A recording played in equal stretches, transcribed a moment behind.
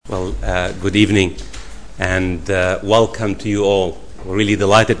Good evening and welcome to you all. We're really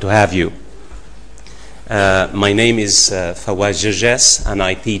delighted to have you. My name is Fawaz Jirges and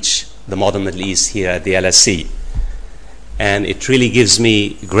I teach the Modern Middle East here at the LSE. And it really gives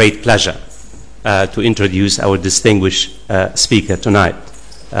me great pleasure to introduce our distinguished speaker tonight,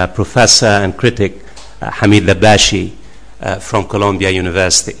 Professor and critic Hamid Dabashi from Columbia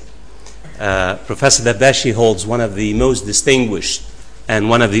University. Professor Dabashi holds one of the most distinguished and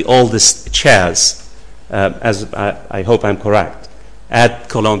one of the oldest chairs, as I hope I'm correct, at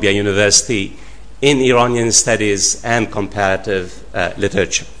Columbia University in Iranian studies and comparative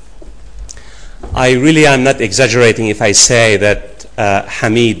literature. I really am not exaggerating if I say that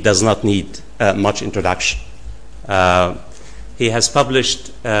Hamid does not need much introduction. He has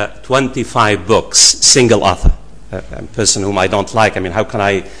published 25 books, single author, a person whom I don't like. I mean, how can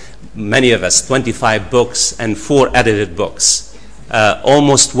I, many of us, 25 books and 4 edited books.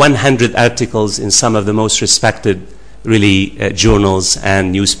 Almost 100 articles in some of the most respected, journals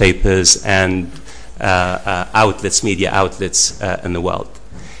and newspapers and outlets, media outlets in the world.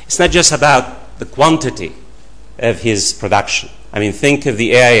 It's not just about the quantity of his production. I mean, think of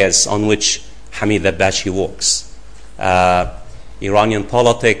the areas on which Hamid Dabashi works. Iranian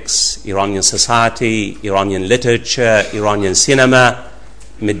politics, Iranian society, Iranian literature, Iranian cinema,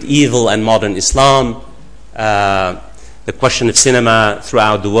 medieval and modern Islam, the question of cinema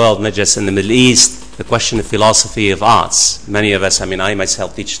throughout the world, not just in the Middle East, the question of philosophy of arts. Many of us, I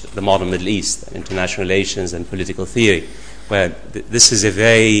myself teach the modern Middle East, international relations and political theory, where this is a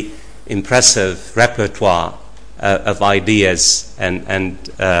very impressive repertoire of ideas and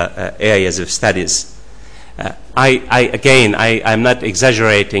areas of studies. I'm not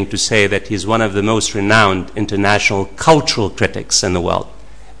exaggerating to say that he's one of the most renowned international cultural critics in the world.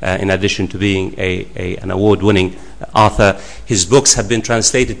 In addition to being an award-winning author, his books have been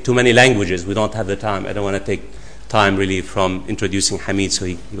translated to many languages. We don't have the time. I don't want to take time really from introducing Hamid, so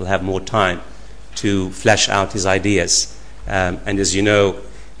he'll have more time to flesh out his ideas. And as you know,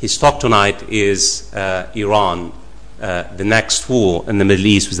 his talk tonight is Iran, the next war in the Middle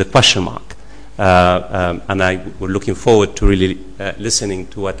East with a question mark. And we're looking forward to really listening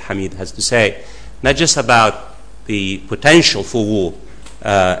to what Hamid has to say, not just about the potential for war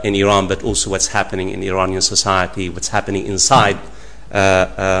in Iran, but also what's happening in Iranian society, what's happening inside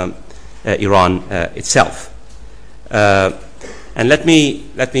Iran itself. And let me,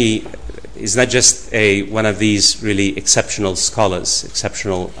 he's not just one of these really exceptional scholars,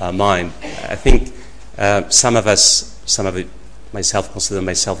 exceptional mind. I think myself, consider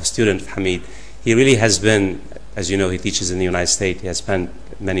myself a student of Hamid. He really has been, as you know, he teaches in the United States. He has spent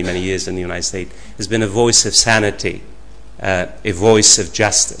many, many years in the United States. Has been a voice of sanity, a voice of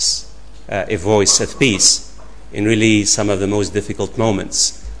justice, a voice of peace in really some of the most difficult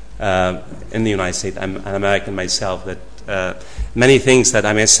moments in the United States. I'm an American myself, that many things that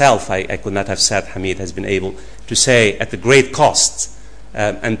I could not have said, Hamid has been able to say at a great cost.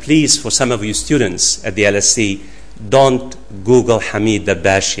 And please, for some of you students at the LSE, don't Google Hamid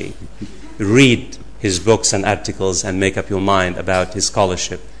Dabashi. Read his books and articles and make up your mind about his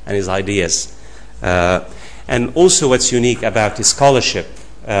scholarship and his ideas. And also what's unique about his scholarship,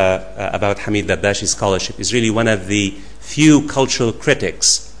 about Hamid Dabashi's scholarship, is really one of the few cultural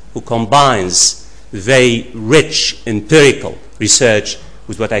critics who combines very rich empirical research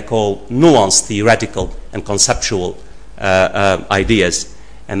with what I call nuanced theoretical and conceptual ideas.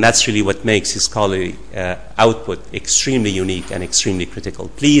 And that's really what makes his scholarly output extremely unique and extremely critical.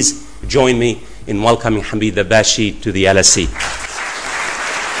 Please join me in welcoming Hamid Dabashi to the LSE.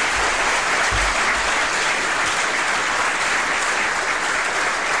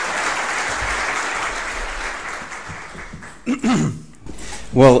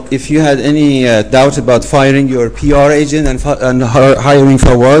 Well, if you had any doubt about firing your PR agent and hiring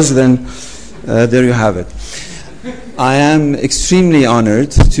Fawaz, then there you have it. I am extremely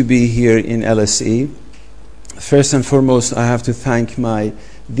honored to be here in LSE. First and foremost, I have to thank my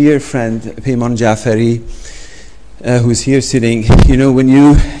dear friend Peyman Jafari, who's here sitting. You know, when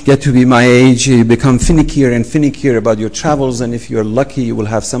you get to be my age, you become finickier and finickier about your travels, and if you're lucky, you will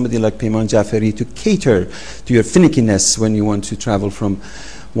have somebody like Peyman Jafari to cater to your finickiness when you want to travel from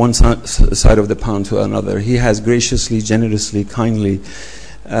one side of the pond to another. He has graciously, generously, kindly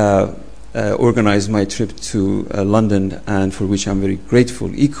organized my trip to London, and for which I'm very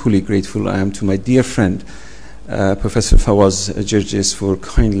grateful. Equally grateful I am to my dear friend, Professor Fawaz Jirges, for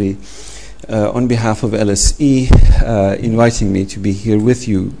kindly, on behalf of LSE, inviting me to be here with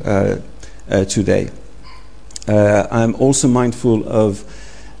you today. I'm also mindful of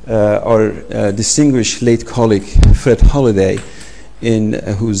our distinguished late colleague, Fred Holliday, in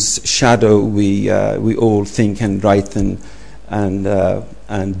whose shadow we all think and write and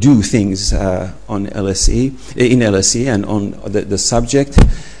do things on LSE and on the subject.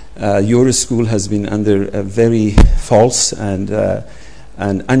 Your school has been under a very false and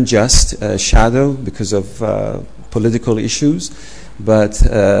unjust shadow because of political issues. But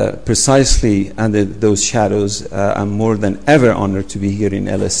precisely under those shadows, I'm more than ever honored to be here in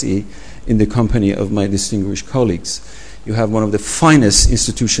LSE in the company of my distinguished colleagues. You have one of the finest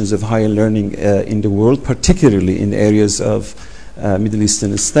institutions of higher learning in the world, particularly in areas of Middle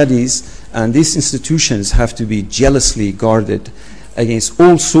Eastern studies, and these institutions have to be jealously guarded against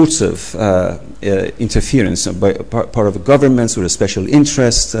all sorts of interference by part of governments or a special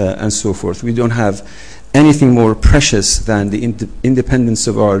interest and so forth. We don't have anything more precious than the independence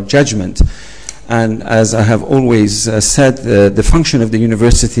of our judgment. And as I have always said, the function of the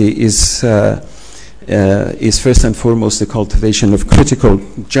university is first and foremost the cultivation of critical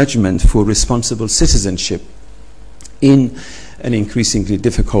judgment for responsible citizenship in an increasingly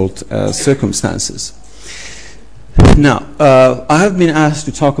difficult circumstances. Now, I have been asked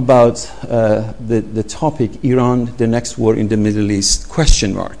to talk about the topic, Iran, the next war in the Middle East, ?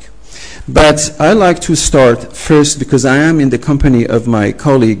 But I like to start first, because I am in the company of my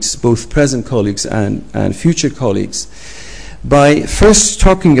colleagues, both present colleagues and future colleagues, by first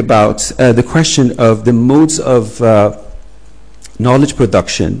talking about the question of the modes of knowledge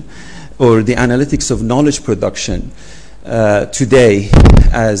production, or the analytics of knowledge production today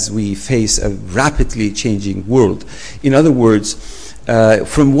as we face a rapidly changing world. In other words,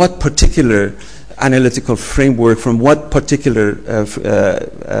 from what particular analytical framework, from what particular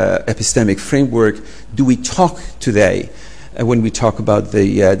epistemic framework do we talk today when we talk about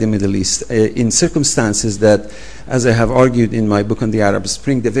the Middle East in circumstances that, as I have argued in my book on the Arab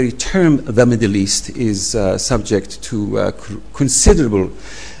Spring, the very term the Middle East is subject to considerable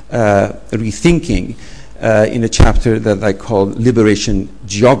rethinking in a chapter that I call Liberation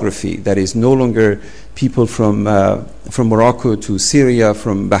Geography. That is no longer people from Morocco to Syria,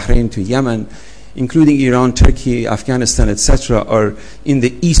 from Bahrain to Yemen, including Iran, Turkey, Afghanistan, etc., are in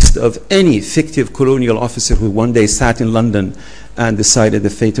the east of any fictive colonial officer who one day sat in London and decided the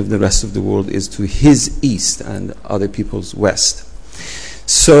fate of the rest of the world is to his east and other people's west.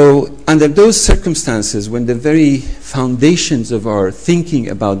 So under those circumstances, when the very foundations of our thinking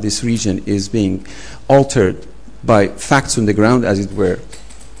about this region is being altered by facts on the ground, as it were,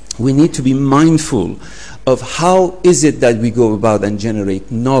 we need to be mindful of how is it that we go about and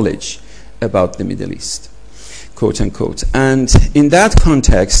generate knowledge about the Middle East, quote unquote. And in that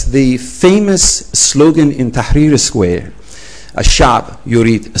context, the famous slogan in Tahrir Square, الشعب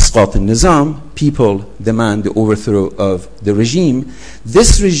يريد إسقاط النظام, people demand the overthrow of the regime.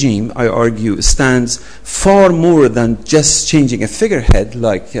 This regime, I argue, stands far more than just changing a figurehead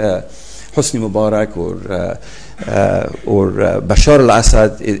like Hosni Mubarak or Bashar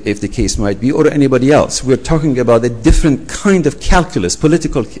al-Assad, if the case might be, or anybody else. We're talking about a different kind of calculus,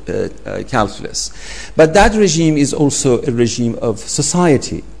 political calculus. But that regime is also a regime of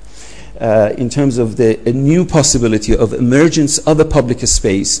society in terms of a new possibility of emergence of a public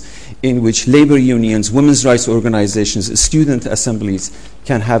space in which labor unions, women's rights organizations, student assemblies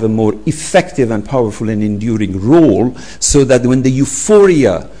can have a more effective and powerful and enduring role, so that when the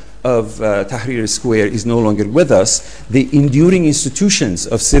euphoria of Tahrir Square is no longer with us, the enduring institutions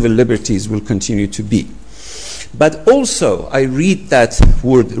of civil liberties will continue to be. But also, I read that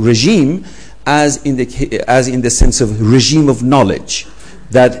word regime as in the sense of regime of knowledge.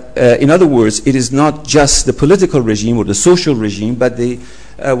 That, in other words, it is not just the political regime or the social regime, but the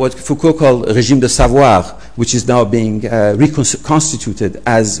what Foucault called régime de savoir, which is now being reconstituted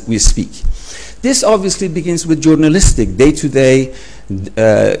as we speak. This obviously begins with journalistic, day-to-day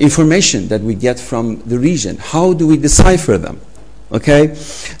information that we get from the region. How do we decipher them? Okay,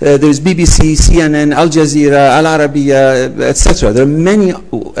 there's BBC, CNN, Al Jazeera, Al Arabiya, etc. There are many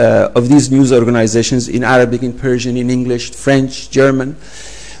of these news organizations in Arabic, in Persian, in English, French, German,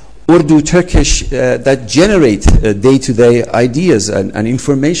 Urdu, Turkish, that generate day-to-day ideas and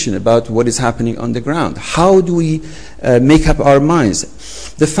information about what is happening on the ground. How do we make up our minds?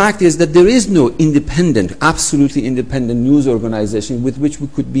 The fact is that there is no independent, absolutely independent news organization with which we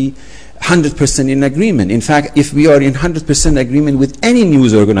could be 100% in agreement. In fact, if we are in 100% agreement with any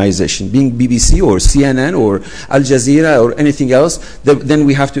news organization, being BBC or CNN or Al Jazeera or anything else, then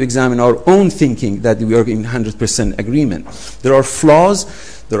we have to examine our own thinking that we are in 100% agreement. There are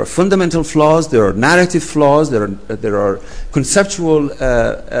flaws. There are fundamental flaws, there are narrative flaws, there are conceptual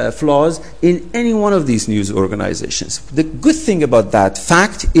flaws in any one of these news organizations. The good thing about that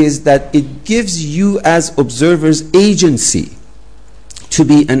fact is that it gives you as observers agency. to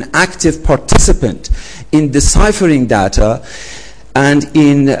be an active participant in deciphering data and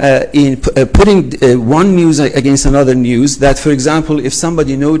in putting one news against another news. That, for example, if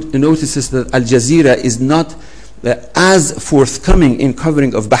somebody notices that Al Jazeera is not as forthcoming in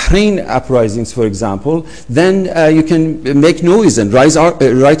covering of Bahrain uprisings, for example, then you can make noise and write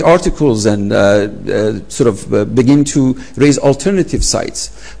articles and sort of begin to raise alternative sites.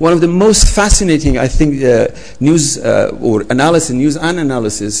 One of the most fascinating, I think, news or news and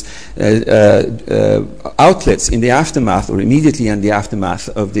analysis outlets in the aftermath or immediately in the aftermath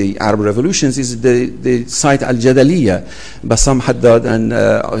of the Arab revolutions is the site Al-Jadaliyya, Bassam Haddad and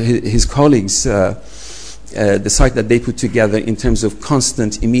his colleagues. The site that they put together in terms of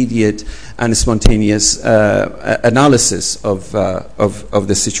constant, immediate, and spontaneous analysis of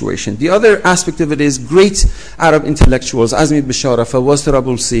the situation. The other aspect of it is great Arab intellectuals, Azmi Bishara, Fawaz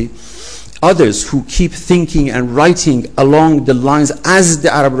Tarabulsi, others who keep thinking and writing along the lines as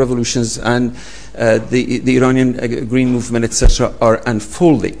the Arab revolutions and the Iranian Green Movement, etc., are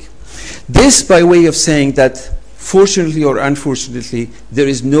unfolding. This by way of saying that fortunately or unfortunately, there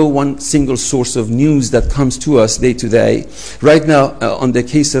is no one single source of news that comes to us day to day. Right now, on the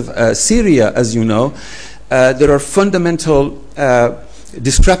case of Syria, as you know, there are fundamental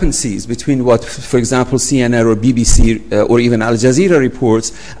discrepancies between what, for example, CNN or BBC or even Al Jazeera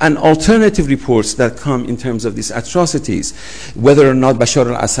reports and alternative reports that come in terms of these atrocities. Whether or not Bashar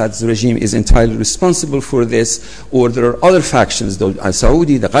al-Assad's regime is entirely responsible for this, or there are other factions, the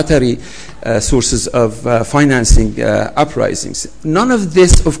Saudi, the Qatari sources of financing uprisings. None of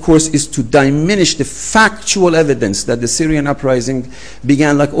this, of course, is to diminish the factual evidence that the Syrian uprising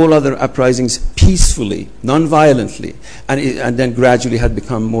began, like all other uprisings, peacefully, non-violently, and then gradually had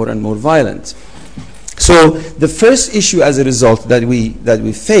become more and more violent. So the first issue as a result that we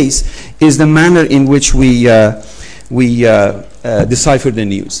face is the manner in which we decipher the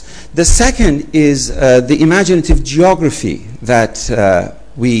news. The second is the imaginative geography that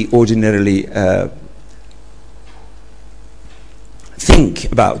we ordinarily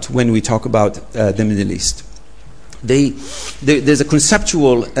think about when we talk about the Middle East. There's a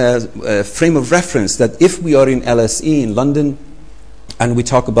conceptual frame of reference that if we are in LSE in London and we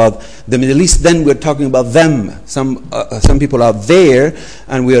talk about the Middle East, then we're talking about them. Some people are there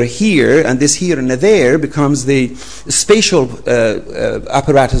and we are here, and this here and there becomes the spatial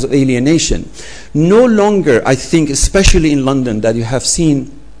apparatus of alienation. No longer, I think, especially in London, that you have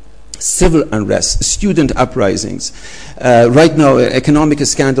seen civil unrest, student uprisings. Right now, economic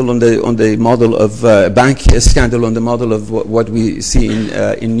scandal on the model of bank scandal on the model of what we see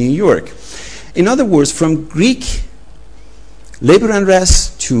in New York. In other words, from Greek labor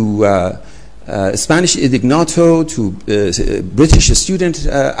unrest to Spanish indignato to British student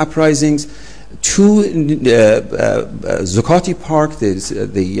uprisings to Zuccotti Park, the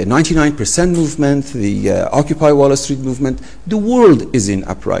 99% movement, the Occupy Wall Street movement, the world is in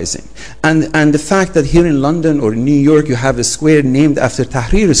uprising. And the fact that here in London or in New York you have a square named after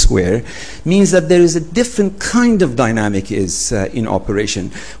Tahrir Square means that there is a different kind of dynamic is in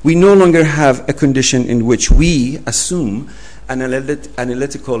operation. We no longer have a condition in which we assume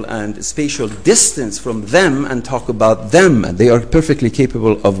analytical and spatial distance from them and talk about them. They are perfectly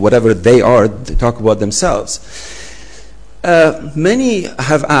capable of whatever they are to talk about themselves. Many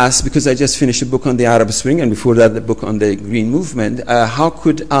have asked, because I just finished a book on the Arab Spring and before that the book on the Green Movement, how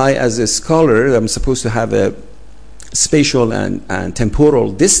could I, as a scholar, I'm supposed to have a spatial and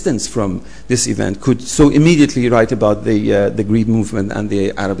temporal distance from this event, could so immediately write about the Green Movement and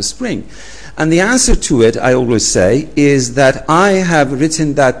the Arab Spring? And the answer to it, I always say, is that I have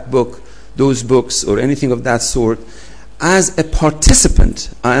written that book, those books, or anything of that sort, as a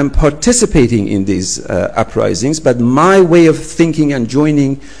participant. I am participating in these uprisings, but my way of thinking and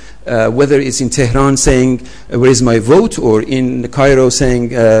joining, whether it's in Tehran saying, where is my vote, or in Cairo saying,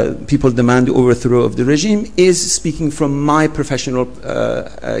 people demand the overthrow of the regime, is speaking from my professional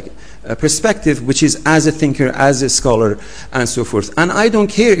perspective, which is as a thinker, as a scholar, and so forth. And I don't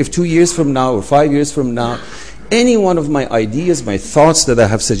care if 2 years from now or 5 years from now, any one of my ideas, my thoughts that I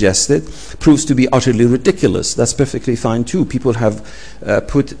have suggested proves to be utterly ridiculous. That's perfectly fine too. People have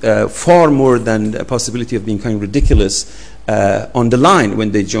put far more than a possibility of being kind of ridiculous on the line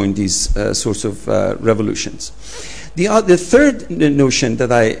when they join these sorts of revolutions. The third notion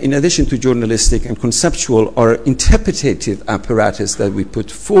that in addition to journalistic and conceptual, are interpretative apparatus that we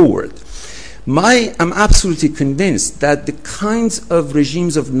put forward. I'm absolutely convinced that the kinds of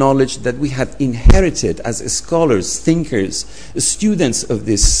regimes of knowledge that we have inherited as scholars, thinkers, students of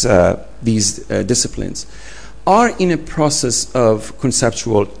these disciplines, are in a process of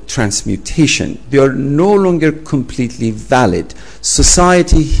conceptual transmutation. They are no longer completely valid.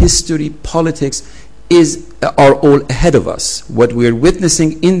 Society, history, politics are all ahead of us. What we are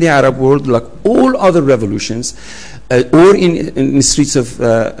witnessing in the Arab world, like all other revolutions, or in the streets of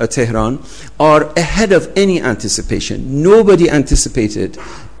Tehran, are ahead of any anticipation. Nobody anticipated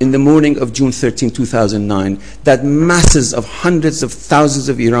in the morning of June 13, 2009, that masses of hundreds of thousands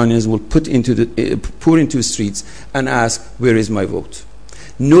of Iranians will pour into the streets and ask, where is my vote?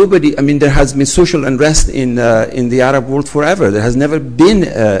 Nobody, I mean, there has been social unrest in the Arab world forever. There has never been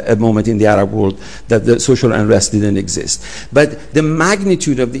a moment in the Arab world that the social unrest didn't exist. But the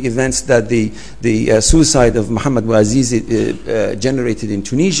magnitude of the events that the suicide of Mohammed Bouazizi generated in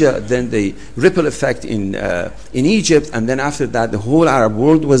Tunisia, then the ripple effect in Egypt, and then after that the whole Arab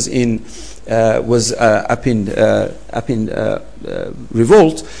world was up in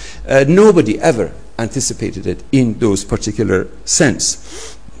revolt. Nobody ever anticipated it in those particular sense.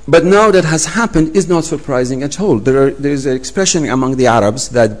 But now that has happened is not surprising at all. There is an expression among the Arabs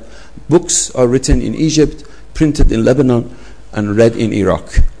that books are written in Egypt, printed in Lebanon, and read in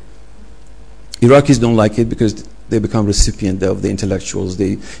Iraq. Iraqis don't like it because they become recipient of the intellectuals.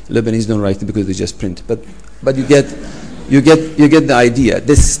 The Lebanese don't like it because they just print. But you get the idea.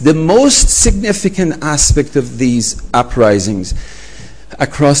 The most significant aspect of these uprisings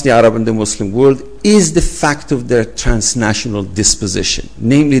across the Arab and the Muslim world is the fact of their transnational disposition,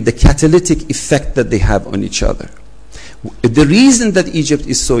 namely the catalytic effect that they have on each other. The reason that Egypt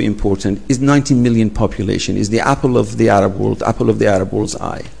is so important is 90 million population, is the apple of the Arab world, apple of the Arab world's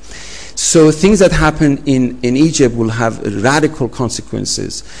eye. So things that happen in Egypt will have radical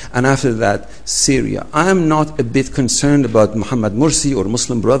consequences. And after that, Syria. I am not a bit concerned about Muhammad Morsi or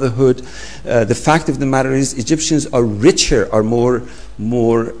Muslim Brotherhood. The fact of the matter is Egyptians are richer, are more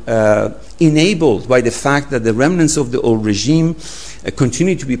enabled by the fact that the remnants of the old regime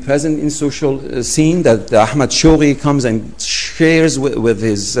continue to be present in social scene, that Ahmad Shoghi comes and shares with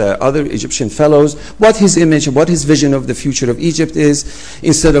his other Egyptian fellows what his image, what his vision of the future of Egypt is.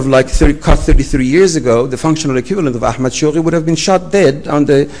 Instead of like 33 years ago, the functional equivalent of Ahmad Shoghi would have been shot dead on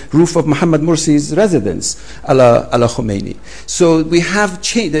the roof of Muhammad Morsi's residence, ala Khomeini. So we have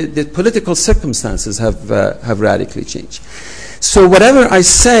changed, the political circumstances have radically changed. So whatever I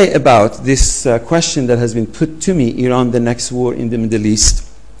say about this question that has been put to me, Iran, the next war in the Middle East,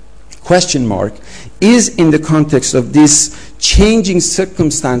 question mark, is in the context of these changing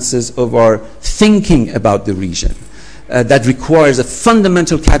circumstances of our thinking about the region. That requires a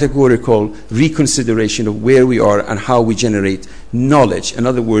fundamental categorical reconsideration of where we are and how we generate knowledge. In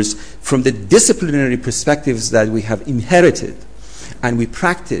other words, from the disciplinary perspectives that we have inherited, and we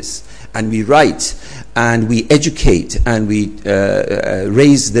practice, and we write, and we educate, and we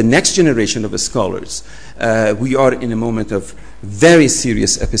raise the next generation of scholars, we are in a moment of very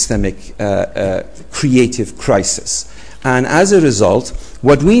serious epistemic creative crisis. And as a result,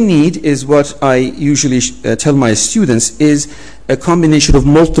 what we need is what I usually tell my students is a combination of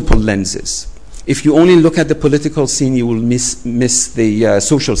multiple lenses. If you only look at the political scene, you will miss the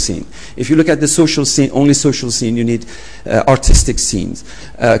social scene. If you look at the social scene, only social scene, you need artistic scenes,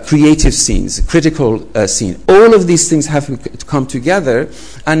 creative scenes, critical scene. All of these things have to come together,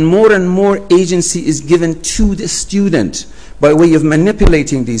 and more agency is given to the student by way of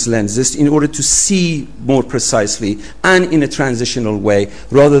manipulating these lenses in order to see more precisely and in a transitional way,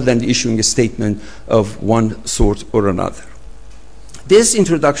 rather than issuing a statement of one sort or another. This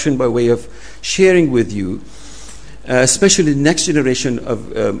introduction, by way of sharing with you, especially the next generation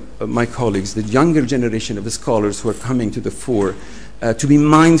of my colleagues, the younger generation of the scholars who are coming to the fore, to be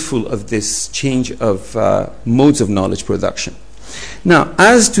mindful of this change of modes of knowledge production. Now,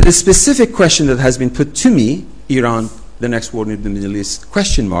 as to the specific question that has been put to me, Iran, the next war in the Middle East,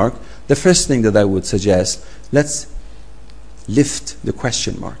 question mark, the first thing that I would suggest, let's lift the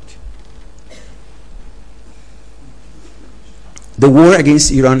question mark. The war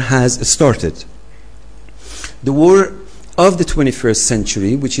against Iran has started. The war of the 21st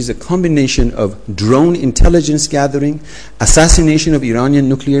century, which is a combination of drone intelligence gathering, assassination of Iranian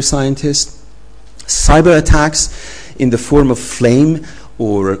nuclear scientists, cyber attacks in the form of flame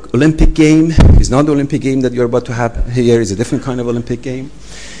or Olympic game. It's not the Olympic game that you're about to have here, it's a different kind of Olympic game.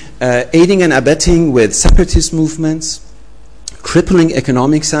 Aiding and abetting with separatist movements, crippling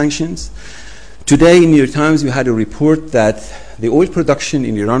economic sanctions. Today in New York Times, we had a report that the oil production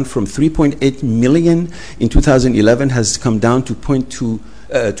in Iran from 3.8 million in 2011 has come down to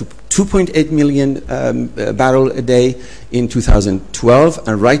 2.8 million barrel a day in 2012,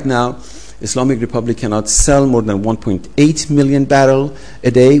 and right now Islamic Republic cannot sell more than 1.8 million barrels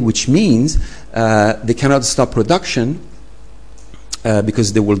a day, which means they cannot stop production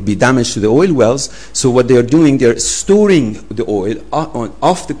because there will be damage to the oil wells. So what they are doing, they are storing the oil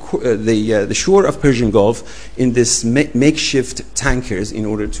off the shore of Persian Gulf in this makeshift tankers in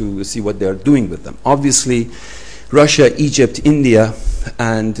order to see what they are doing with them. Obviously, Russia, Egypt, India,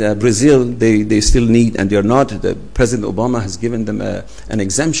 and Brazil, they still need, and they are not. President Obama has given them an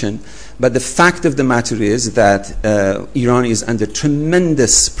exemption. But the fact of the matter is that Iran is under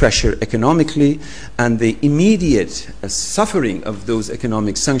tremendous pressure economically, and the immediate suffering of those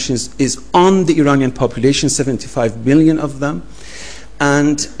economic sanctions is on the Iranian population, 75 million of them.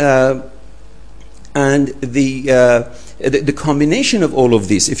 And the combination of all of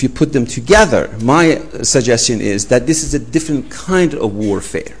these, if you put them together, my suggestion is that this is a different kind of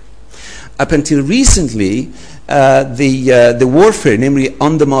warfare. Up until recently, the warfare, namely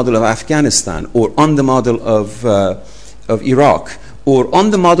on the model of Afghanistan, or on the model of Iraq, or on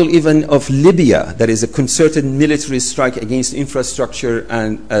the model even of Libya, that is a concerted military strike against infrastructure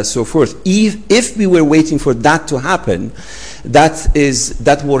and so forth. If we were waiting for that to happen,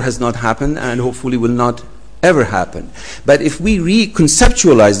 that war has not happened, and hopefully will not ever happen. But if we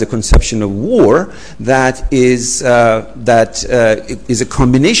reconceptualize the conception of war, that is a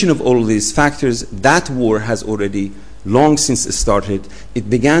combination of all of these factors, that war has already long since started. It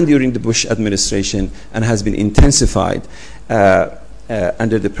began during the Bush administration and has been intensified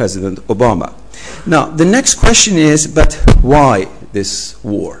under the President Obama. Now, the next question is, but why this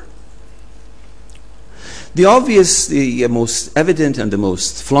war? The obvious, the most evident and the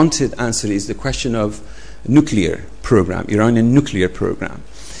most flaunted answer is the question of nuclear program, Iranian nuclear program.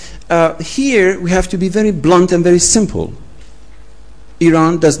 Here we have to be very blunt and very simple.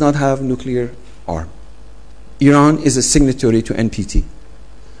 Iran does not have nuclear arm. Iran is a signatory to NPT.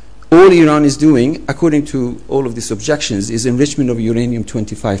 All Iran is doing, according to all of these objections, is enrichment of uranium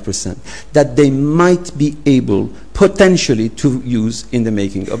 25% that they might be able potentially to use in the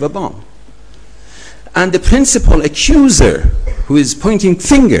making of a bomb. And the principal accuser who is pointing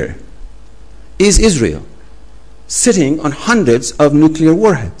finger is Israel, sitting on hundreds of nuclear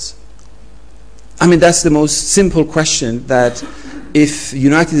warheads. I mean, that's the most simple question, that if the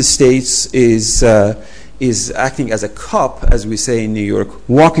United States is acting as a cop, as we say in New York,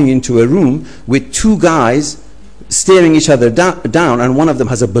 walking into a room with two guys staring each other down, and one of them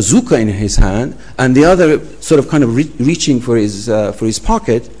has a bazooka in his hand, and the other sort of kind of reaching for his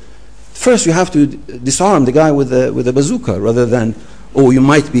pocket, first you have to disarm the guy with a bazooka rather than, oh, you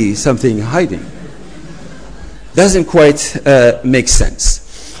might be something hiding. Doesn't quite make sense.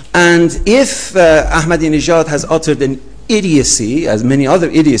 And if Ahmadinejad has uttered an idiocy, as many other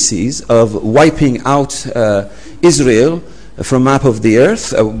idiocies, of wiping out Israel from map of the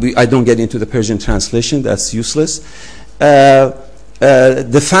earth, I don't get into the Persian translation, that's useless.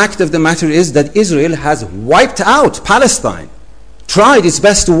 The fact of the matter is that Israel has wiped out Palestine, tried its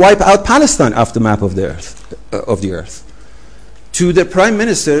best to wipe out Palestine off the map of the earth. To the Prime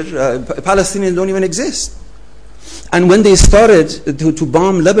Minister, Palestinians don't even exist. And when they started to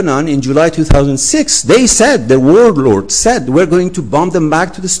bomb Lebanon in July 2006, they said, the warlord said, we're going to bomb them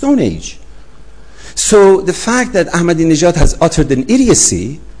back to the Stone Age. So the fact that Ahmadinejad has uttered an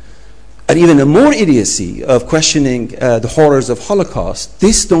idiocy, and even a more idiocy of questioning the horrors of Holocaust,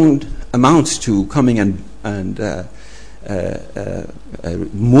 this don't amount to coming and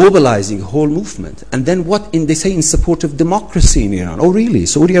mobilizing a whole movement. And then what they say in support of democracy in Iran? Oh really,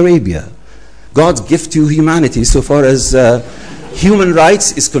 Saudi Arabia, God's gift to humanity so far as human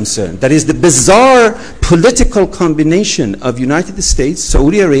rights is concerned. That is the bizarre political combination of United States,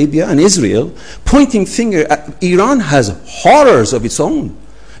 Saudi Arabia, and Israel pointing finger at Iran. Has horrors of its own.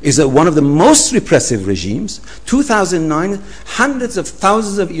 Is one of the most repressive regimes. 2009, hundreds of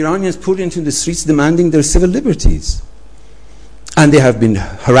thousands of Iranians put into the streets demanding their civil liberties. And they have been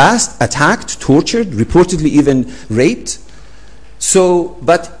harassed, attacked, tortured, reportedly even raped. So,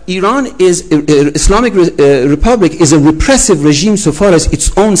 but Iran is, Islamic Republic is a repressive regime so far as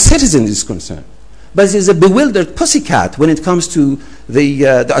its own citizens is concerned. But it is a bewildered pussycat when it comes to the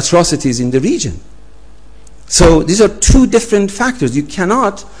atrocities in the region. So these are two different factors. You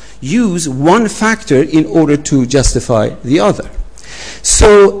cannot use one factor in order to justify the other.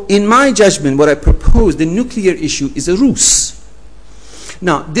 So in my judgment, what I propose, the nuclear issue is a ruse.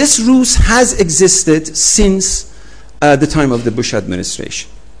 Now, this ruse has existed since the time of the Bush administration.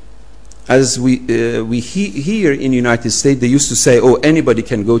 As we hear in the United States, they used to say, oh, anybody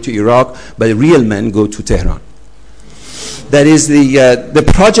can go to Iraq, but real men go to Tehran. That is the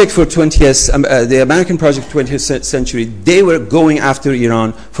project for 20th, the American project 20th century, they were going after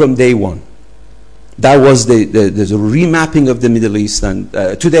Iran from day one. That was the remapping of the Middle East. And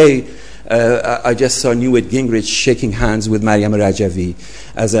today, I just saw Newt Gingrich shaking hands with Maryam Rajavi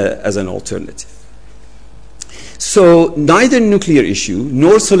as an alternative. So neither nuclear issue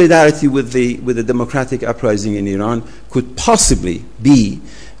nor solidarity with the democratic uprising in Iran could possibly be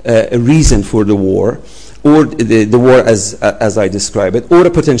a reason for the war, or the war as I describe it, or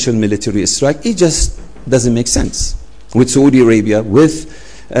a potential military strike. It just doesn't make sense with Saudi Arabia, with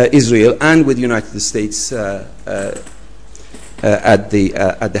Israel, and with the United States at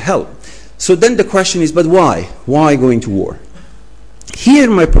the helm. So then the question is, but why? Why going to war? Here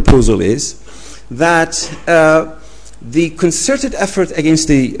my proposal is that the concerted effort against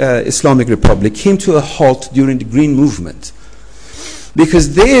the Islamic Republic came to a halt during the Green Movement.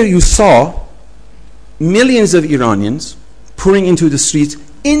 Because there you saw millions of Iranians pouring into the streets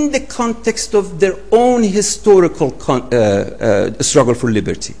in the context of their own historical struggle for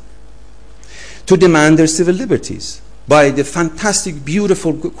liberty, to demand their civil liberties by the fantastic,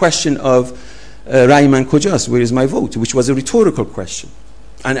 beautiful question of Rai man kojast, where is my vote, which was a rhetorical question,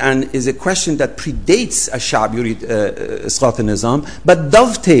 and is a question that predates Ashab Yurid Isqat al-Nizam, but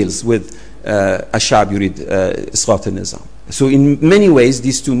dovetails with Ashab Yurid Isqat al-Nizam. So in many ways,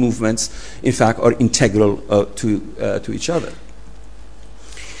 these two movements, in fact, are integral to each other.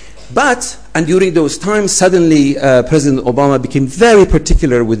 But, and during those times, suddenly President Obama became very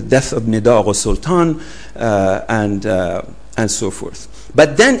particular with the death of Nida Agha Sultan and so forth.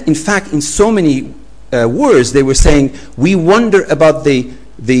 But then, in fact, in so many words, they were saying, we wonder about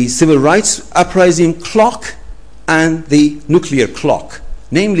the civil rights uprising clock and the nuclear clock.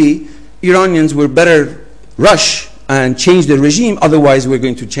 Namely, Iranians were better rush and change the regime, otherwise we're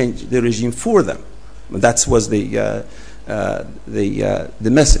going to change the regime for them. That was the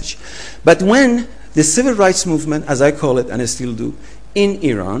message. But when the civil rights movement, as I call it, and I still do, in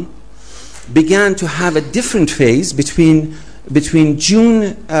Iran, began to have a different phase between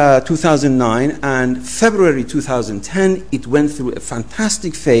June 2009 and February 2010, it went through a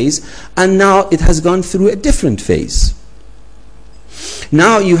fantastic phase, and now it has gone through a different phase.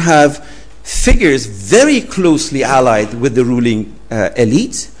 Now you have figures very closely allied with the ruling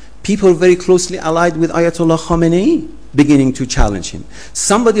elite, people very closely allied with Ayatollah Khamenei, beginning to challenge him.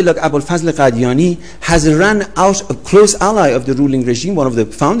 Somebody like Abul Fazl Qadiani has run out, a close ally of the ruling regime, one of the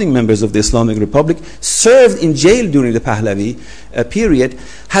founding members of the Islamic Republic, served in jail during the Pahlavi period,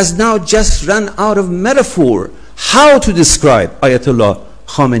 has now just run out of metaphor how to describe Ayatollah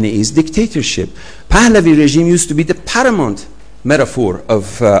Khamenei's dictatorship. Pahlavi regime used to be the paramount metaphor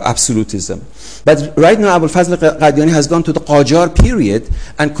of absolutism. But right now, Abul Fazl Qadiani has gone to the Qajar period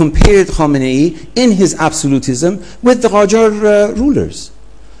and compared Khamenei in his absolutism with the Qajar rulers.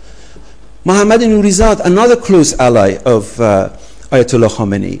 Mohammad Nourizad, another close ally of Ayatollah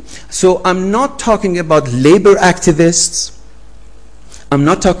Khamenei. So I'm not talking about labor activists. I'm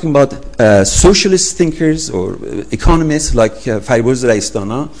not talking about socialist thinkers or economists like Fariborz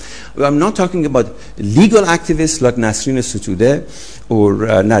Raistana. I'm not talking about legal activists like Nasrin Sotoudeh or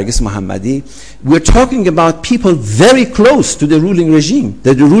Nargis Mohammadi. We're talking about people very close to the ruling regime.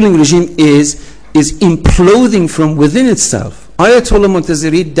 That the ruling regime is imploding from within itself. Ayatollah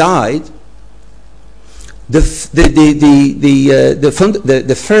Montazeri died. The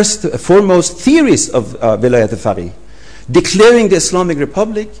first foremost theorist of Vilayat al-Faqih, declaring the Islamic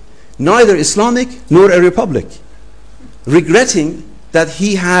Republic neither Islamic nor a republic, regretting that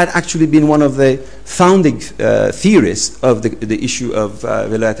he had actually been one of the founding theorists of the issue of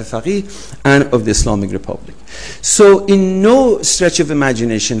Vilayat al-Faqih and of the Islamic Republic. So in no stretch of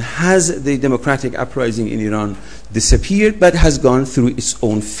imagination has the democratic uprising in Iran disappeared, but has gone through its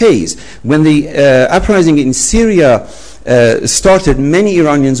own phase. When the uprising in Syria started, many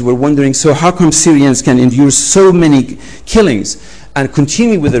Iranians were wondering, so how come Syrians can endure so many killings and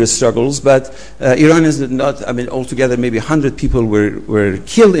continue with their struggles, but Iranians did not. I mean, altogether maybe 100 people were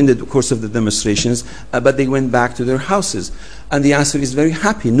killed in the course of the demonstrations, but they went back to their houses. And the answer is very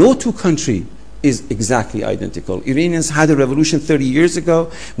happy. No two countries is exactly identical. Iranians had a revolution 30 years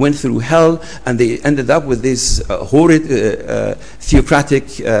ago, went through hell, and they ended up with this horrid theocratic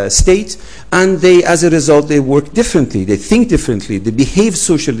state, and they, as a result, they work differently, they think differently, they behave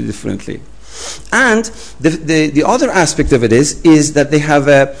socially differently. And the other aspect of it is that they have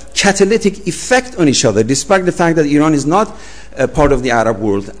a catalytic effect on each other, despite the fact that Iran is not part of the Arab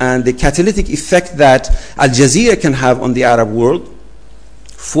world, and the catalytic effect that Al Jazeera can have on the Arab world,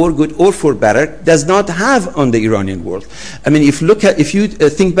 for good or for better, does not have on the Iranian world. I mean, if you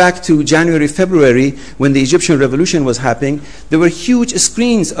think back to January, February, when the Egyptian revolution was happening, there were huge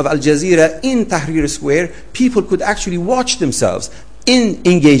screens of Al Jazeera in Tahrir Square. People could actually watch themselves.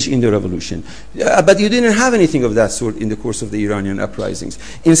 engage in the revolution. But you didn't have anything of that sort in the course of the Iranian uprisings.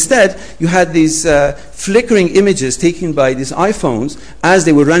 Instead, you had these flickering images taken by these iPhones as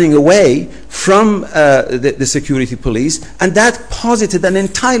they were running away from the security police, and that posited an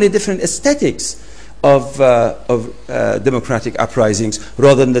entirely different aesthetics of democratic uprisings,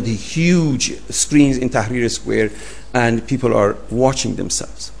 rather than the huge screens in Tahrir Square and people are watching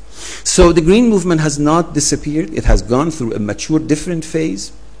themselves. So the Green Movement has not disappeared. It has gone through a mature, different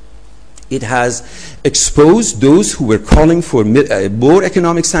phase. It has exposed those who were calling for more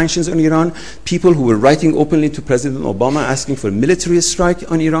economic sanctions on Iran, people who were writing openly to President Obama asking for a military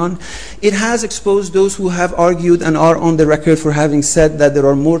strike on Iran. It has exposed those who have argued and are on the record for having said that there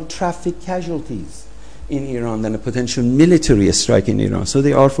are more traffic casualties in Iran than a potential military strike in Iran. So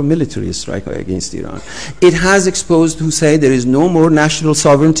they are for military strike against Iran. It has exposed who say there is no more national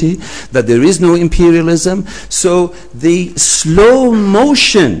sovereignty, that there is no imperialism. So the slow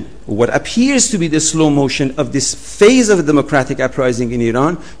motion, what appears to be the slow motion of this phase of a democratic uprising in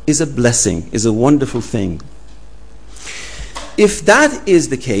Iran, is a blessing, is a wonderful thing. If that is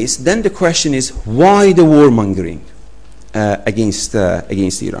the case, then the question is, why the warmongering against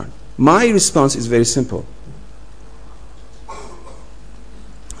Iran? My response is very simple.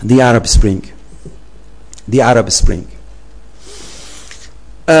 The Arab Spring. The Arab Spring.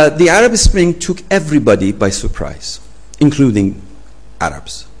 The Arab Spring took everybody by surprise, including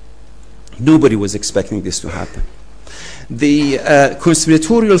Arabs. Nobody was expecting this to happen. The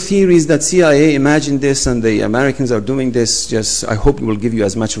conspiratorial theories that CIA imagined this and the Americans are doing this, just I hope will give you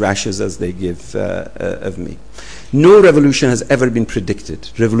as much rashes as they give of me. No revolution has ever been predicted.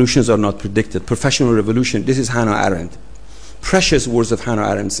 Revolutions are not predicted. Professional revolution, this is Hannah Arendt. Precious words of Hannah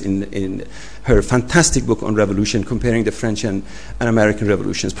Arendt in her fantastic book on revolution, comparing the French and American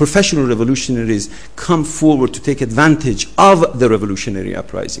revolutions. Professional revolutionaries come forward to take advantage of the revolutionary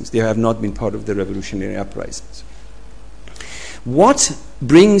uprisings. They have not been part of the revolutionary uprisings. What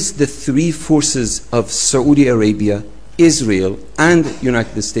brings the three forces of Saudi Arabia, Israel, and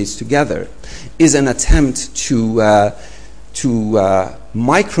United States together is an attempt to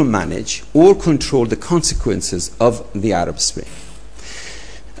micromanage or control the consequences of the Arab Spring.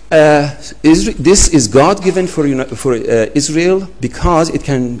 This is God-given for Israel because it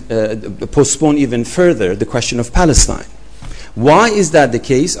can postpone even further the question of Palestine. Why is that the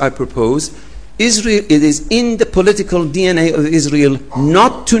case? I propose Israel, it is in the political DNA of Israel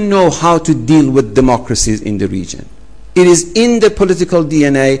not to know how to deal with democracies in the region. It is in the political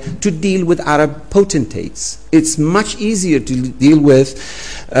DNA to deal with Arab potentates. It's much easier to deal with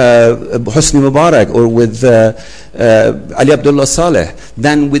Hosni Mubarak or with Ali Abdullah Saleh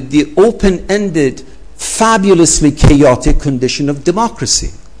than with the open-ended, fabulously chaotic condition of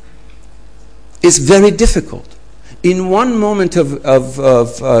democracy. It's very difficult. In one moment of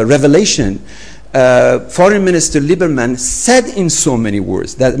revelation, Foreign Minister Lieberman said in so many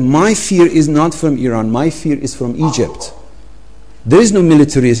words that my fear is not from Iran, my fear is from Egypt. There is no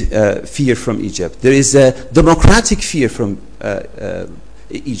military fear from Egypt. There is a democratic fear from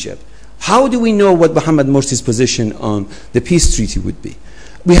Egypt. How do we know what Mohammad Morsi's position on the peace treaty would be?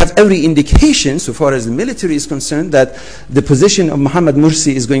 We have every indication, so far as the military is concerned, that the position of Mohammad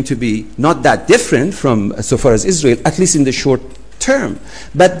Morsi is going to be not that different from, so far as Israel, at least in the short term.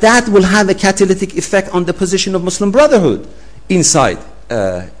 But that will have a catalytic effect on the position of Muslim Brotherhood inside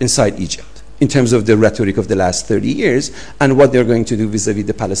Egypt, in terms of the rhetoric of the last 30 years and what they're going to do vis-a-vis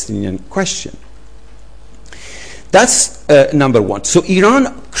the Palestinian question. That's number one. So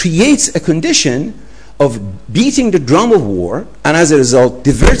Iran creates a condition of beating the drum of war, and as a result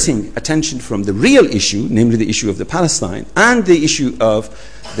diverting attention from the real issue, namely the issue of the Palestine, and the issue of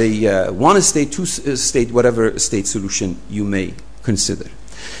the one state, two state, whatever state solution you may consider.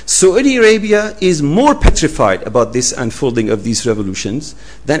 Saudi Arabia is more petrified about this unfolding of these revolutions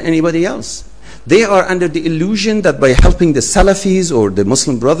than anybody else. They are under the illusion that by helping the Salafis or the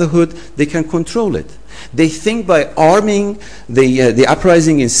Muslim Brotherhood, they can control it. They think by arming the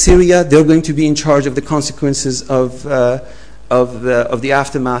uprising in Syria, they're going to be in charge of the consequences of the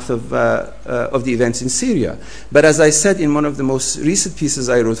aftermath of the events in Syria. But as I said in one of the most recent pieces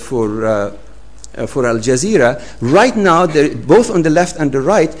I wrote for Al Jazeera, right now, both on the left and the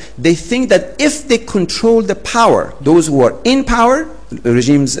right, they think that if they control the power, those who are in power,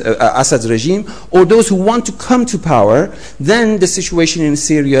 Assad's regime, or those who want to come to power, then the situation in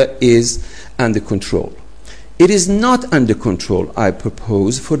Syria is under control. It is not under control, I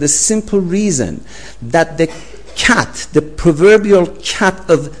propose, for the simple reason that the cat, the proverbial cat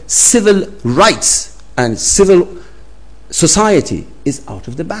of civil rights and civil society, is out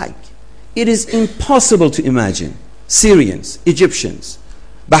of the bag. It is impossible to imagine Syrians, Egyptians,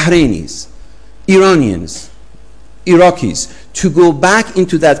 Bahrainis, Iranians, Iraqis, to go back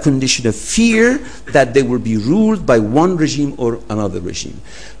into that condition of fear that they will be ruled by one regime or another regime.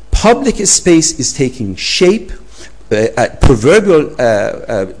 Public space is taking shape. Proverbial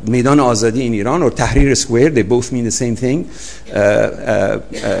Maidan Azadi in Iran or Tahrir Square, they both mean the same thing,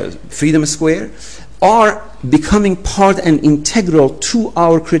 Freedom Square, are becoming part and integral to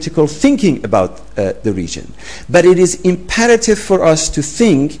our critical thinking about the region. But it is imperative for us to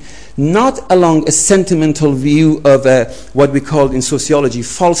think not along a sentimental view of what we call in sociology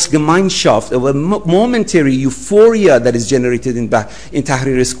false Gemeinschaft, of a momentary euphoria that is generated in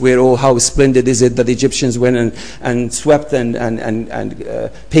Tahrir Square. Oh, how splendid is it that the Egyptians went and swept and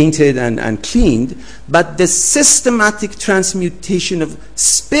painted and cleaned. But the systematic transmutation of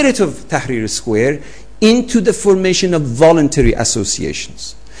spirit of Tahrir Square into the formation of voluntary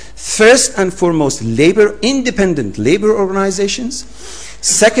associations. First and foremost, independent labor organizations.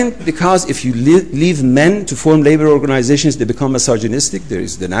 Second, because if you leave men to form labor organizations, they become misogynistic. There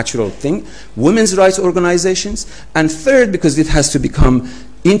is the natural thing. Women's rights organizations. And third, because it has to become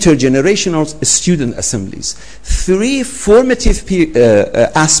intergenerational student assemblies. Three formative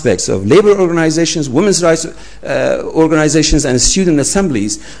aspects of labor organizations, women's rights organizations, and student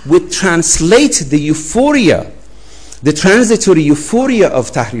assemblies would translate the euphoria, the transitory euphoria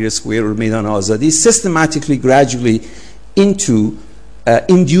of Tahrir Square or Maidan Azadi systematically, gradually into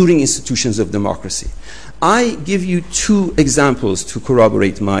enduring institutions of democracy. I give you two examples to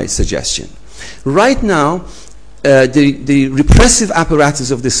corroborate my suggestion. Right now, the repressive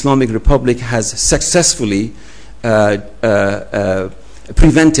apparatus of the Islamic Republic has successfully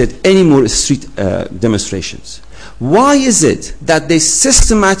prevented any more street demonstrations. Why is it that they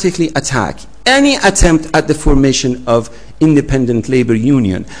systematically attack any attempt at the formation of independent labor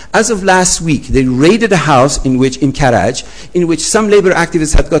union? As of last week, they raided a house in Karaj, in which some labor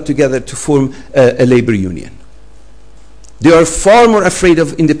activists had got together to form a labor union. They are far more afraid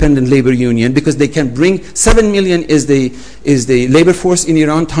of independent labor union because they can bring 7 million is the labor force in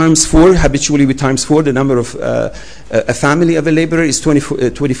Iran times 4, habitually with times 4, the number of a family of a laborer is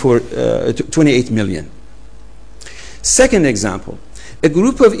 28 million. Second example, a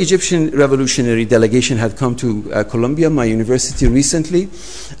group of Egyptian revolutionary delegation had come to Columbia, my university, recently,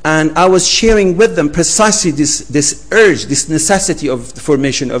 and I was sharing with them precisely this urge, this necessity of the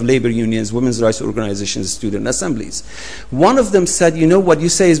formation of labor unions, women's rights organizations, student assemblies. One of them said, you know, what you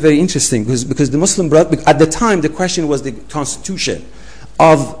say is very interesting, because the Muslim Brotherhood, at the time the question was the constitution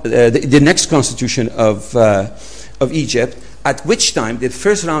of, the next constitution of Egypt, at which time, the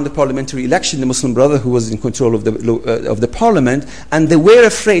first round of parliamentary election, the Muslim Brotherhood was in control of the parliament, and they were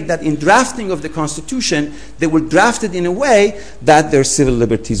afraid that in drafting of the constitution, they were drafted in a way that their civil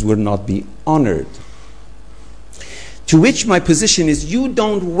liberties would not be honored. To which my position is, you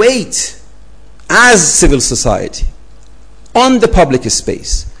don't wait as civil society on the public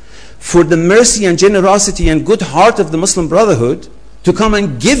space for the mercy and generosity and good heart of the Muslim Brotherhood to come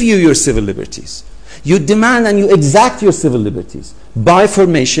and give you your civil liberties. You demand and you exact your civil liberties by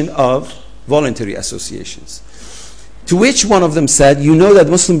formation of voluntary associations. To which one of them said, you know that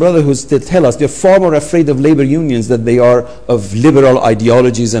Muslim Brotherhoods, they tell us they're far more afraid of labor unions than they are of liberal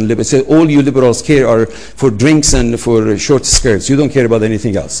ideologies and so all you liberals care are for drinks and for short skirts. You don't care about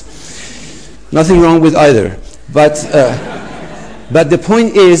anything else. Nothing wrong with either. But the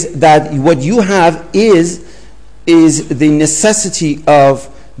point is that what you have is the necessity of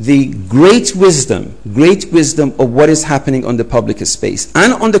the great wisdom of what is happening on the public space.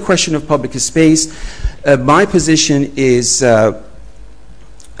 And on the question of public space, my position is,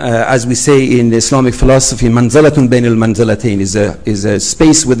 as we say in Islamic philosophy, manzalatun bain al-manzalatayn, is a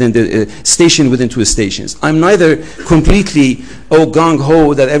space within the station within two stations. I'm neither completely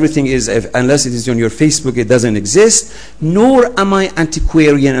gung-ho that everything is, unless it is on your Facebook, it doesn't exist, nor am I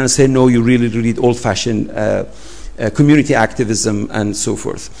antiquarian and say, no, you really read old-fashioned community activism and so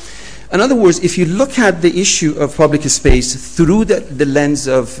forth. In other words, if you look at the issue of public space through the lens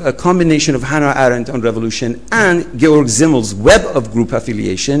of a combination of Hannah Arendt on revolution and Georg Zimmel's web of group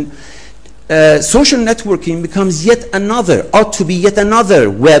affiliation, social networking becomes ought to be yet another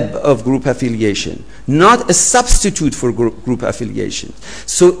web of group affiliation, not a substitute for group affiliation.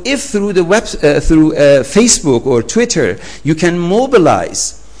 So if through through Facebook or Twitter you can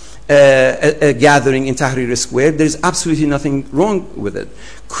mobilize a gathering in Tahrir Square, there is absolutely nothing wrong with it.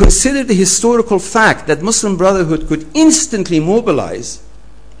 Consider the historical fact that Muslim Brotherhood could instantly mobilize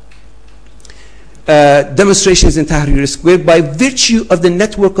demonstrations in Tahrir Square by virtue of the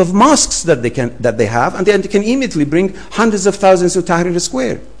network of mosques that they have, and they can immediately bring hundreds of thousands to Tahrir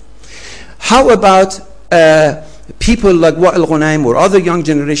Square. How about people like Wa'il Ghunaim or other young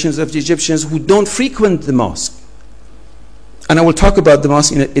generations of Egyptians who don't frequent the mosque. And I will talk about the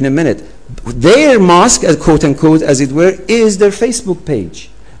mosque in a minute. Their mosque, quote unquote, as it were, is their Facebook page.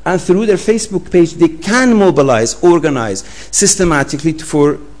 And through their Facebook page, they can mobilize, organize systematically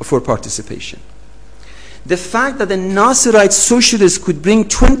for participation. The fact that the Nasserite socialists could bring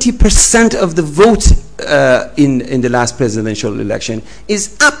 20% of the vote in the last presidential election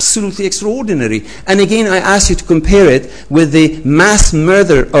is absolutely extraordinary. And again, I ask you to compare it with the mass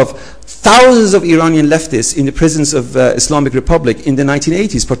murder of thousands of Iranian leftists in the prisons of Islamic Republic in the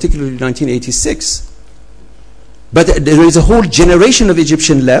 1980s, particularly 1986. But there is a whole generation of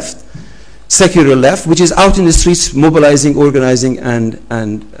Egyptian left, secular left, which is out in the streets mobilizing, organizing, and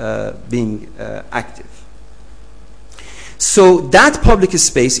being active. So that public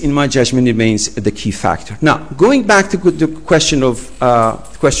space, in my judgment, remains the key factor. Now, going back to the question of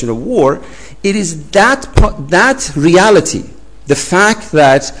war, it is that reality, the fact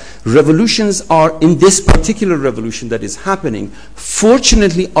that revolutions are, in this particular revolution that is happening,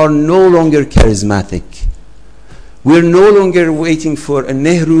 fortunately are no longer charismatic. We're no longer waiting for a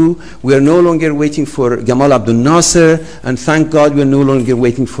Nehru, we're no longer waiting for Gamal Abdel Nasser, and thank God we're no longer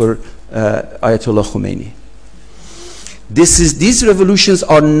waiting for Ayatollah Khomeini. These revolutions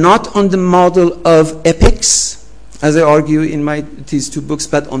are not on the model of epics, as I argue in these two books,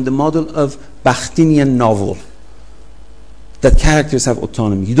 but on the model of Bakhtinian novel, that characters have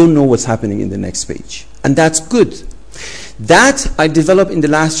autonomy. You don't know what's happening in the next page. And that's good. That I develop in the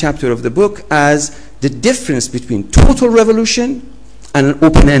last chapter of the book as the difference between total revolution and an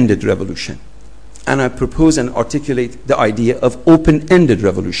open-ended revolution. And I propose and articulate the idea of open-ended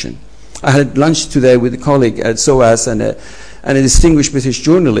revolution. I had lunch today with a colleague at SOAS and a distinguished British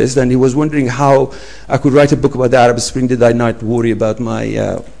journalist, and he was wondering how I could write a book about the Arab Spring that I not worry about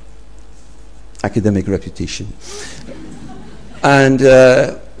my academic reputation. And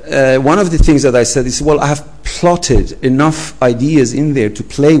one of the things that I said is, well, I have plotted enough ideas in there to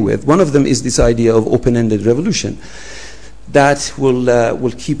play with. One of them is this idea of open-ended revolution that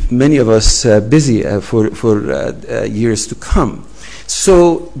will keep many of us busy for years to come.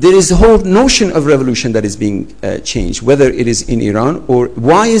 So there is a whole notion of revolution that is being changed, whether it is in Iran or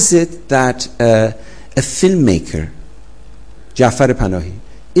why is it that a filmmaker, Jafar Panahi,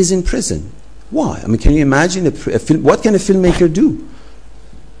 is in prison? Why? I mean, can you imagine what can a filmmaker do?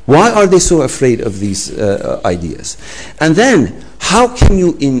 Why are they so afraid of these ideas? And then, how can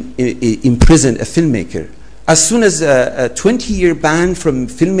you imprison a filmmaker? As soon as a 20-year ban from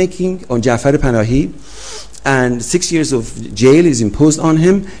filmmaking on Jafar Panahi and 6 years of jail is imposed on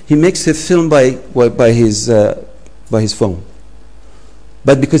him, he makes a film by his phone.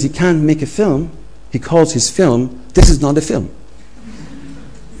 But because he can't make a film, he calls his film, this is not a film.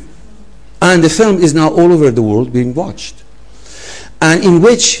 And the film is now all over the world being watched. And in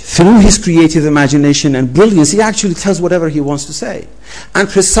which, through his creative imagination and brilliance, he actually tells whatever he wants to say. And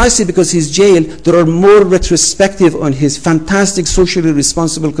precisely because he's jailed, there are more retrospective on his fantastic socially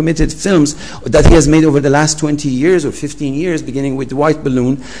responsible committed films that he has made over the last 20 years or 15 years, beginning with White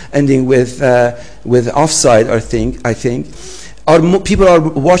Balloon, ending with Offside, I think. People are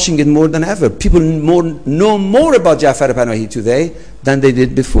watching it more than ever. People know more about Jafar Panahi today than they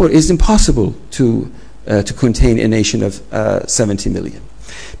did before. It's impossible to contain a nation of 70 million.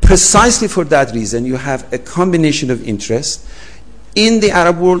 Precisely for that reason, you have a combination of interest in the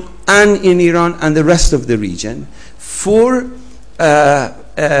Arab world and in Iran and the rest of the region for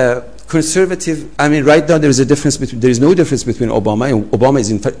conservative. I mean, right now there is no difference between Obama, and Obama is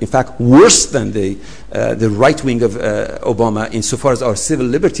in fact worse than the right wing of Obama insofar as our civil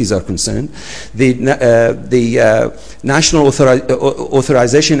liberties are concerned. The National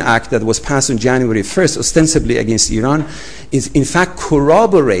Authorization Act that was passed on January 1st, ostensibly against Iran, is in fact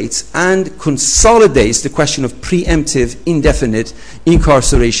corroborates and consolidates the question of preemptive, indefinite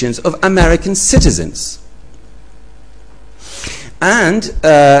incarcerations of American citizens. And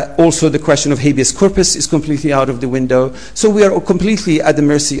also the question of habeas corpus is completely out of the window. So we are completely at the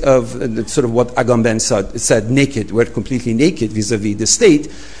mercy of sort of what Agamben said, naked. We're completely naked vis-a-vis the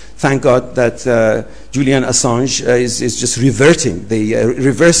state. Thank God that Julian Assange is just reversing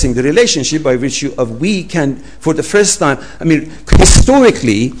the relationship by virtue of we can, for the first time, I mean,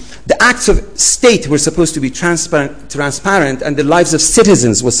 historically, the acts of state were supposed to be transparent and the lives of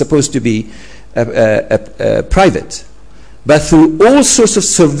citizens were supposed to be private. But through all sorts of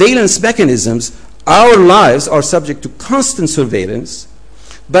surveillance mechanisms, our lives are subject to constant surveillance,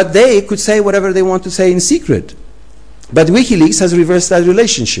 but they could say whatever they want to say in secret. But WikiLeaks has reversed that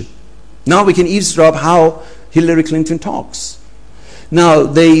relationship. Now we can eavesdrop how Hillary Clinton talks. Now,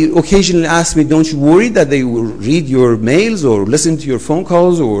 they occasionally ask me, don't you worry that they will read your mails or listen to your phone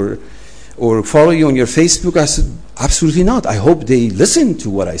calls or follow you on your Facebook? I said, absolutely not. I hope they listen to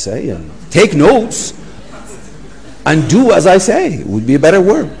what I say and take notes and do as I say. It would be a better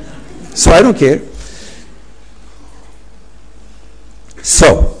word. So I don't care.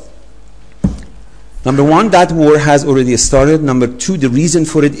 So, number one, that war has already started. Number two, the reason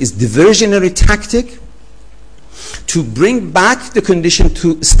for it is diversionary tactic to bring back the condition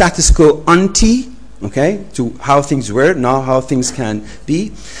to status quo ante, okay, to how things were, now how things can be.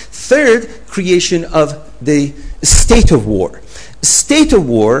 Third, creation of the state of war. State of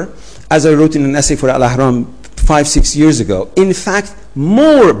war, as I wrote in an essay for Al-Ahram 5-6 years ago, in fact,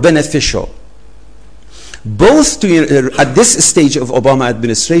 more beneficial both to, at this stage of Obama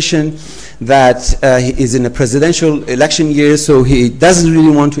administration, that he is in a presidential election year, so he doesn't really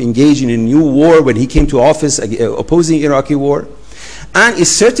want to engage in a new war when he came to office opposing Iraqi war. And it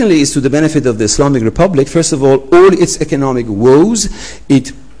certainly is to the benefit of the Islamic Republic. First of all its economic woes,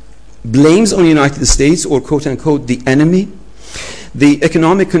 it blames on the United States, or quote-unquote the enemy. The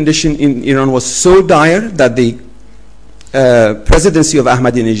economic condition in Iran was so dire that the presidency of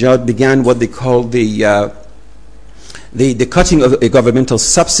Ahmadinejad began what they call the cutting of governmental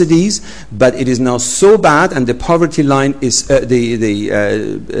subsidies, but it is now so bad, and the poverty line is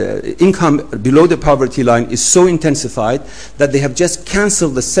the income below the poverty line is so intensified that they have just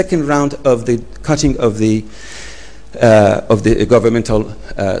cancelled the second round of the cutting of the governmental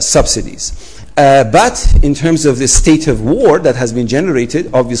subsidies. But in terms of the state of war that has been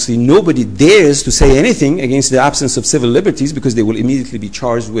generated, obviously nobody dares to say anything against the absence of civil liberties, because they will immediately be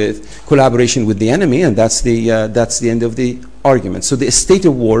charged with collaboration with the enemy, and that's the end of the argument. So the state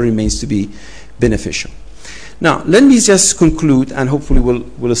of war remains to be beneficial. Now, let me just conclude, and hopefully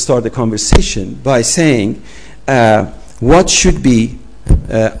we'll start the conversation by saying what should be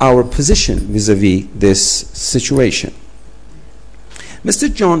our position vis-a-vis this situation.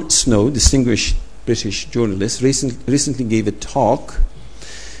 Mr. John Snow, distinguished British journalist, recently gave a talk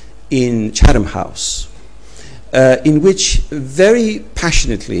in Chatham House, in which very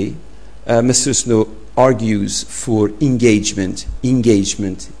passionately Mr. Snow argues for engagement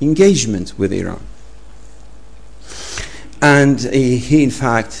with Iran. And he, in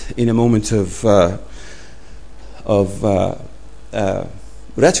fact, in a moment of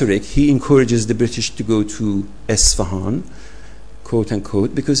rhetoric, he encourages the British to go to Isfahan, quote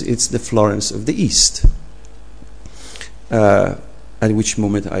unquote, because it's the Florence of the East. At which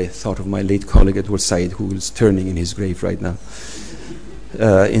moment I thought of my late colleague Edward Said, who is turning in his grave right now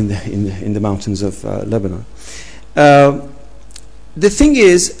in the mountains of Lebanon. The thing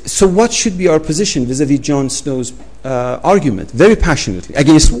is, so what should be our position vis-a-vis John Snow's argument, very passionately,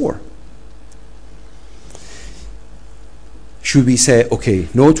 against war? Should we say, okay,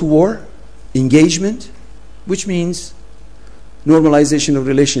 no to war, engagement, which means normalization of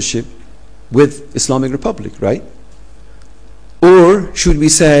relationship with Islamic Republic, right? Or should we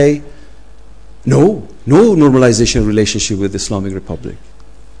say, no normalization of relationship with Islamic Republic,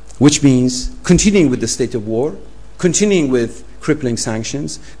 which means continuing with the state of war, continuing with crippling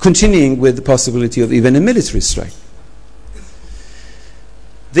sanctions, continuing with the possibility of even a military strike?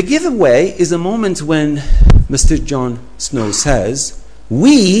 The giveaway is a moment when Mr. John Snow says,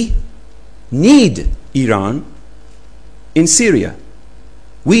 we need Iran in Syria.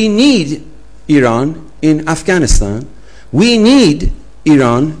 We need Iran in Afghanistan. We need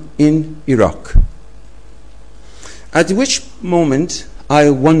Iran in Iraq. At which moment I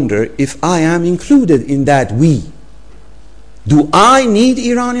wonder if I am included in that we. Do I need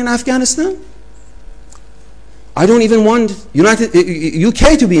Iran in Afghanistan? I don't even want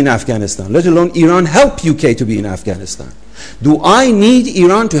UK to be in Afghanistan, let alone Iran help UK to be in Afghanistan. Do I need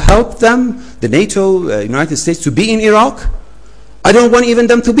Iran to help them, the NATO, United States, to be in Iraq? I don't want even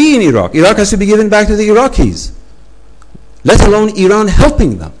them to be in Iraq. Iraq has to be given back to the Iraqis, let alone Iran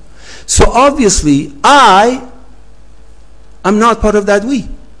helping them. So obviously, I am not part of that we.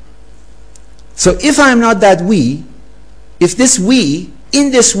 So if I am not that we, if this we, in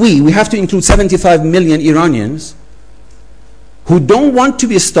this we have to include 75 million Iranians who don't want to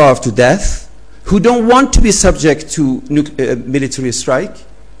be starved to death, who don't want to be subject to military strike,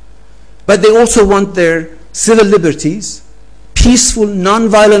 but they also want their civil liberties, peaceful,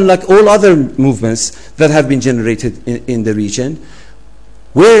 non-violent, like all other movements that have been generated in the region.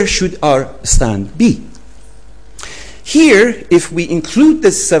 Where should our stand be? Here, if we include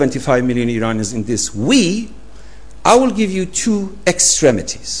the 75 million Iranians in this we, I will give you two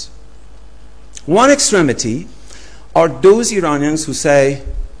extremities. One extremity are those Iranians who say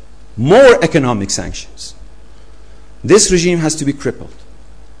more economic sanctions, This regime has to be crippled.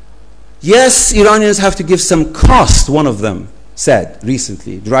 Yes, Iranians have to give some cost, one of them said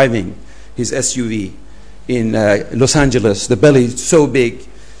recently, driving his SUV in Los Angeles, the belly so big.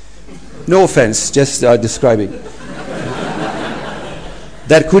 No offense, just describing.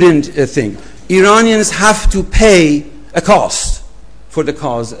 That couldn't think. Iranians have to pay a cost for the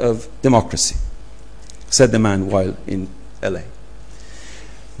cause of democracy, said the man while in LA.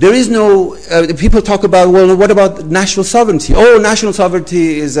 There is no, people talk about, well, what about national sovereignty? Oh, national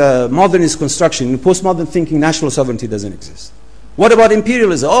sovereignty is a modernist construction. In postmodern thinking, national sovereignty doesn't exist. What about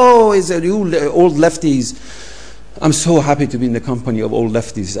imperialism? Oh, is it you old lefties? I'm so happy to be in the company of old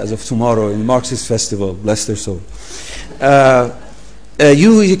lefties as of tomorrow in Marxist Festival, bless their soul.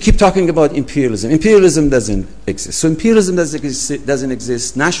 You keep talking about imperialism. Imperialism doesn't exist. So imperialism doesn't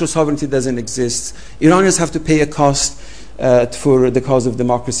exist. National sovereignty doesn't exist. Iranians have to pay a cost for the cause of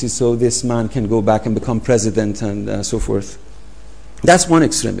democracy so this man can go back and become president and so forth. That's one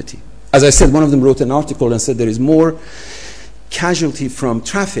extremity. As I said, one of them wrote an article and said there is more casualty from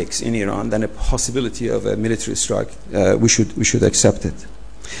traffics in Iran than a possibility of a military strike. We should accept it.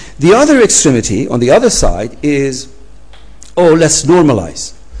 The other extremity, on the other side, is, oh, let's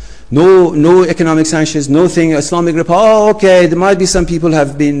normalize. No economic sanctions, nothing. Islamic Republic, oh, okay, there might be some people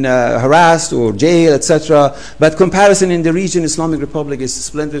have been harassed or jailed, etc. But comparison in the region, Islamic Republic is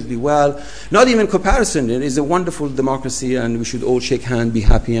splendidly well. Not even comparison, it is a wonderful democracy and we should all shake hands, be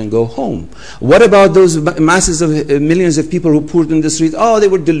happy and go home. What about those masses of millions of people who poured in the streets? Oh, they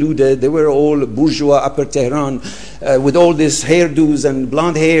were deluded. They were all bourgeois, upper Tehran, with all these hairdos and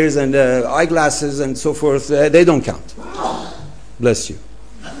blonde hairs and eyeglasses and so forth. They don't count. Bless you.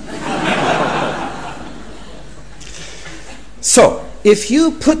 So, if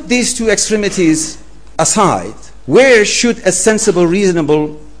you put these two extremities aside, where should a sensible,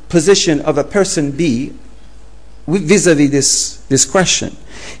 reasonable position of a person be vis-a-vis this question?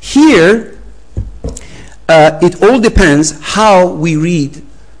 Here, it all depends how we read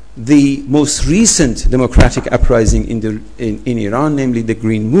the most recent democratic uprising in Iran, namely the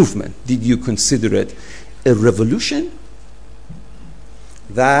Green Movement. Did you consider it a revolution?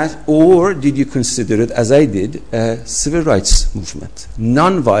 Or did you consider it, as I did, a civil rights movement,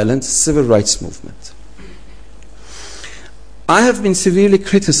 non-violent civil rights movement? I have been severely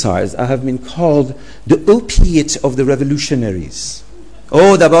criticized. I have been called the opiate of the revolutionaries.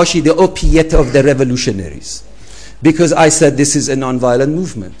 Oh, Dabashi, the opiate of the revolutionaries. Because I said this is a non-violent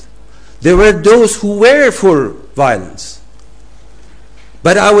movement. There were those who were for violence.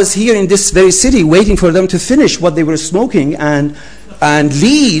 But I was here in this very city waiting for them to finish what they were smoking and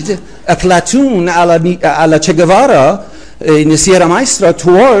lead a platoon a la Che Guevara in the Sierra Maestra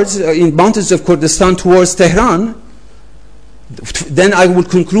towards, in mountains of Kurdistan towards Tehran. Then I would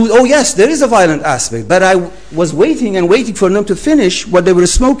conclude, oh yes, there is a violent aspect. But I was waiting and waiting for them to finish what they were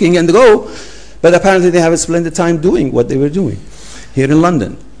smoking and go. But apparently they have a splendid time doing what they were doing here in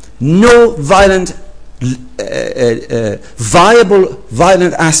London. No violent viable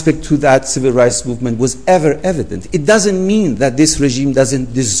violent aspect to that civil rights movement was ever evident. It doesn't mean that this regime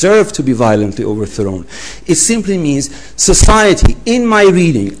doesn't deserve to be violently overthrown. It simply means society, in my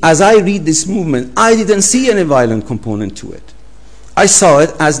reading, as I read this movement, I didn't see any violent component to it. I saw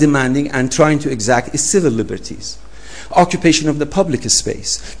it as demanding and trying to exact its civil liberties. Occupation of the public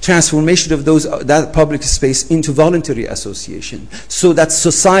space, transformation of that public space into voluntary association, so that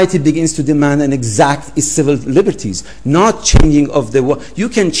society begins to demand and exact its civil liberties, not changing of the... You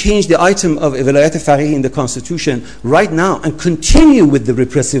can change the item of Velayat Faqih in the constitution right now and continue with the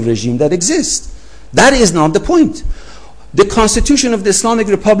repressive regime that exists. That is not the point. The constitution of the Islamic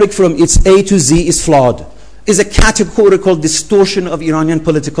Republic from its A to Z is flawed. Is a categorical distortion of Iranian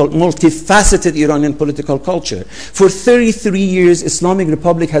political, multifaceted Iranian political culture. For 33 years, Islamic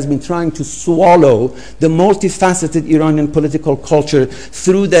Republic has been trying to swallow the multifaceted Iranian political culture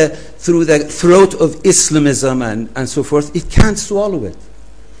through the throat of Islamism and so forth. It can't swallow it.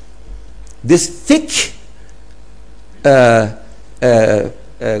 This thick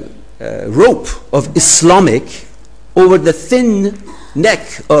rope of Islamic over the thin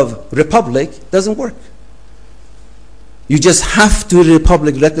neck of Republic doesn't work. You just have to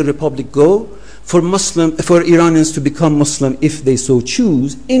let the Republic go for Iranians to become Muslim if they so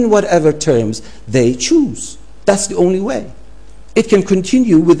choose, in whatever terms they choose. That's the only way. It can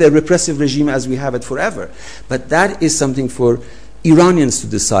continue with a repressive regime as we have it forever. But that is something for Iranians to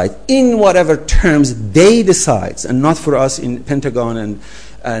decide, in whatever terms they decide, and not for us in Pentagon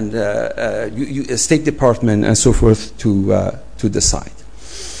and State Department and so forth to decide.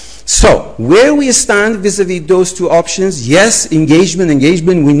 So, where we stand vis-a-vis those two options, yes, engagement,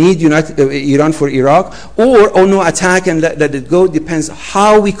 we need Iran for Iraq, or oh no, attack and let it go, depends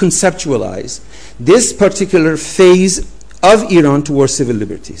how we conceptualize this particular phase of Iran towards civil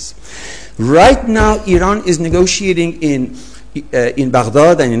liberties. Right now, Iran is negotiating in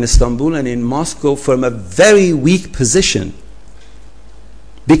Baghdad and in Istanbul and in Moscow from a very weak position,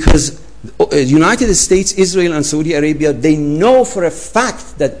 because United States, Israel, and Saudi Arabia, they know for a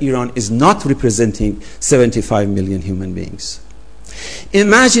fact that Iran is not representing 75 million human beings.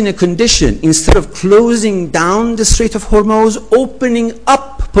 Imagine a condition, instead of closing down the Strait of Hormuz, opening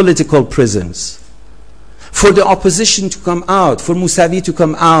up political prisons for the opposition to come out, for Mousavi to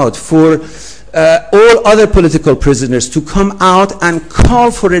come out, for all other political prisoners to come out and call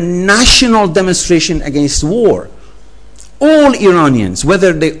for a national demonstration against war. All Iranians,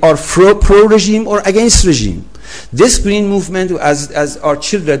 whether they are pro-regime or against regime. This green movement, as our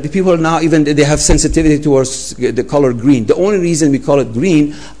children, the people now, even they have sensitivity towards the color green. The only reason we call it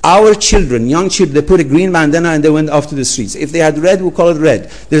green, our children, young children, they put a green bandana and they went off to the streets. If they had red, we call it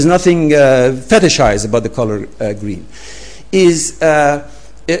red. There's nothing fetishized about the color green.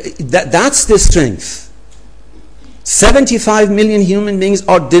 That's the strength. 75 million human beings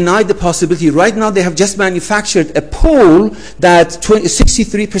are denied the possibility. Right now, they have just manufactured a poll that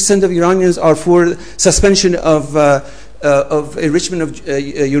 63% of Iranians are for suspension of enrichment of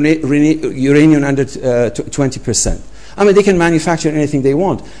uranium under 20%. I mean, they can manufacture anything they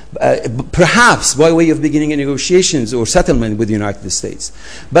want, perhaps by way of beginning negotiations or settlement with the United States.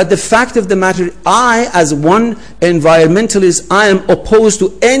 But the fact of the matter, I, as one environmentalist, I am opposed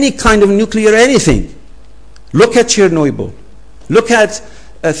to any kind of nuclear anything. Look at Chernobyl. Look at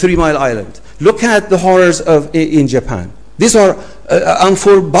 3 Mile Island. Look at the horrors in Japan. These are, I'm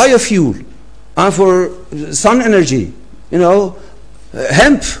for biofuel. I'm for sun energy.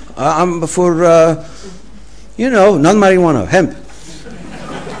 Hemp. I'm for, not marijuana, hemp.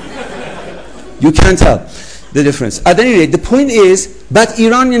 You can't tell the difference. At any rate, the point is, but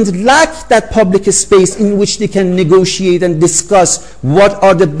Iranians lack that public space in which they can negotiate and discuss what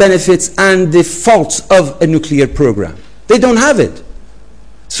are the benefits and the faults of a nuclear program. They don't have it.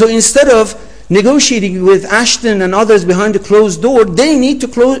 So instead of negotiating with Ashton and others behind a closed door, they need to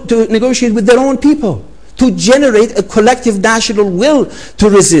negotiate with their own people to generate a collective national will to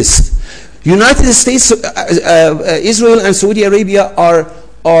resist. United States, Israel, and Saudi Arabia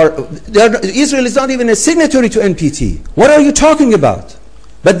Israel is not even a signatory to NPT. What are you talking about?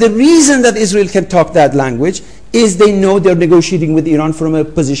 But the reason that Israel can talk that language is they know they're negotiating with Iran from a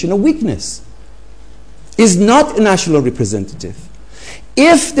position of weakness. Is not a national representative.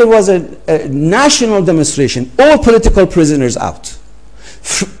 If there was a national demonstration, all political prisoners out,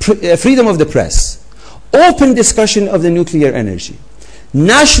 freedom of the press, open discussion of the nuclear energy,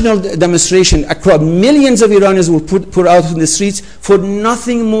 national demonstration across millions of Iranians will put out in the streets for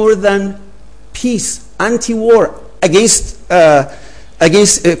nothing more than peace, anti-war, against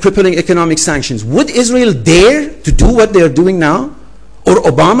crippling economic sanctions. Would Israel dare to do what they are doing now? Or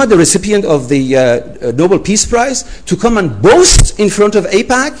Obama, the recipient of the Nobel Peace Prize, to come and boast in front of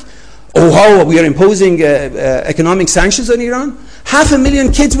AIPAC, oh, how we are imposing economic sanctions on Iran?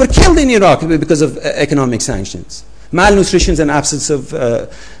 500,000 kids were killed in Iraq because of economic sanctions. Malnutrition and absence of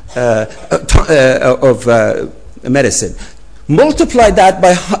medicine. Multiply that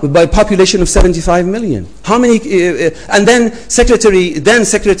by population of 75 million. How many? And then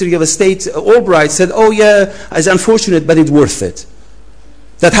Secretary of State Albright said, "Oh yeah, it's unfortunate, but it's worth it."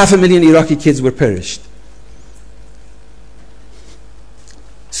 That 500,000 Iraqi kids were perished.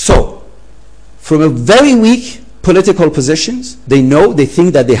 So, from a very weak political positions, they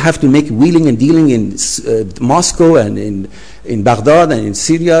think that they have to make wheeling and dealing in Moscow and in Baghdad and in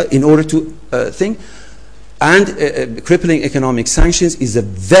Syria in order to think. And crippling economic sanctions is a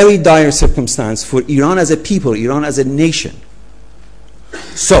very dire circumstance for Iran as a people, Iran as a nation.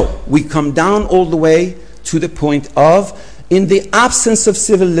 So we come down all the way to the point of, in the absence of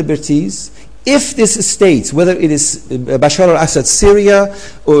civil liberties, if these states, whether it is Bashar al-Assad's Syria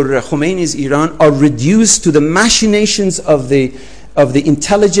or Khomeini's Iran, are reduced to the machinations of the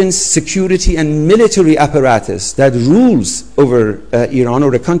intelligence, security, and military apparatus that rules over Iran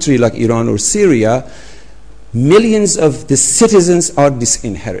or a country like Iran or Syria, millions of the citizens are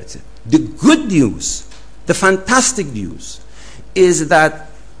disinherited. The good news, the fantastic news, is that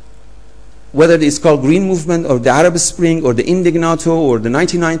whether it's called Green Movement or the Arab Spring or the Indignato or the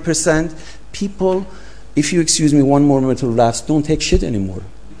 99%, people, if you excuse me one more moment of laughs, don't take shit anymore.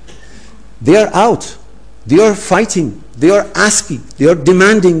 They are out. They are fighting. They are asking. They are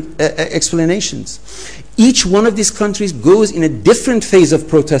demanding explanations. Each one of these countries goes in a different phase of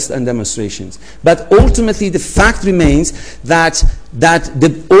protest and demonstrations. But ultimately, the fact remains that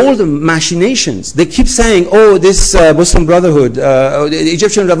all the machinations, they keep saying, oh, this Muslim Brotherhood, the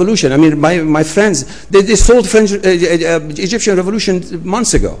Egyptian revolution. I mean, my friends, they sold French, Egyptian revolution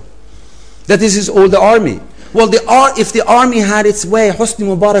months ago. That this is all the army. Well, if the army had its way, Hosni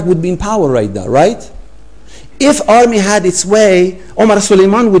Mubarak would be in power right now, right? If army had its way, Omar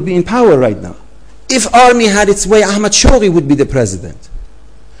Suleiman would be in power right now. If army had its way, Ahmad Shoghi would be the president.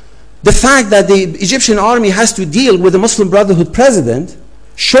 The fact that the Egyptian army has to deal with the Muslim Brotherhood president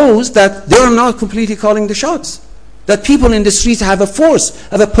shows that they are not completely calling the shots. That people in the streets have a force,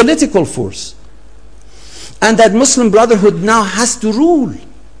 have a political force. And that Muslim Brotherhood now has to rule,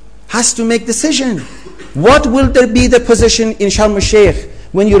 has to make decision. What will there be the position in Sharm el-Sheikh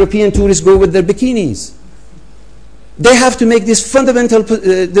when European tourists go with their bikinis? They have to make these fundamental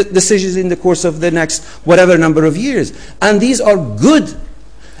decisions in the course of the next whatever number of years. And these are good.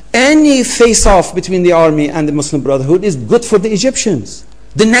 Any face-off between the army and the Muslim Brotherhood is good for the Egyptians.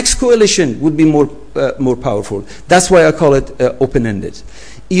 The next coalition would be more powerful. That's why I call it open-ended.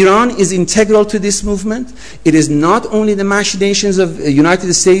 Iran is integral to this movement. It is not only the machinations of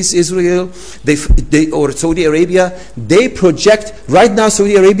United States, Israel, or Saudi Arabia. They project, right now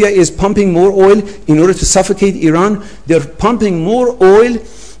Saudi Arabia is pumping more oil in order to suffocate Iran. They're pumping more oil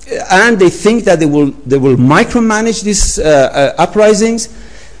and they think that they will micromanage these uprisings.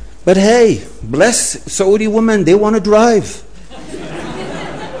 But hey, bless Saudi women, they want to drive.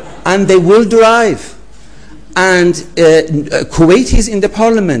 And they will drive. And Kuwait is in the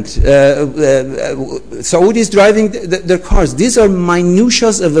parliament. Saudi is driving their cars. These are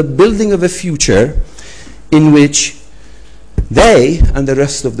minutiae of a building of a future in which they and the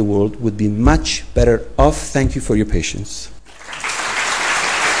rest of the world would be much better off. Thank you for your patience.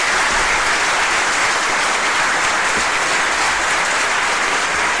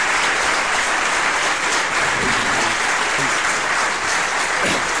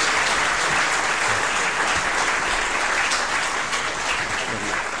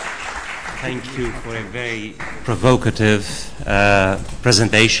 Thank you for a very provocative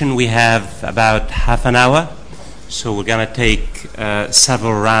presentation. We have about half an hour, so we're going to take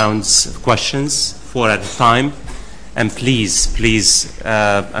several rounds of questions, 4 at a time. And please,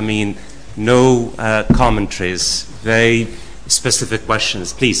 no commentaries, very specific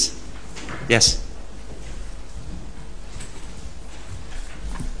questions. Please. Yes.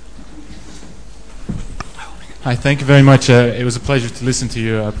 Hi, thank you very much. It was a pleasure to listen to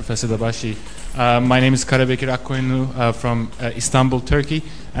you, Professor Dabashi. My name is Karabekir Akkoyunlu from Istanbul, Turkey,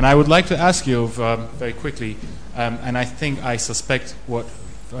 and I would like to ask you very quickly, and I suspect what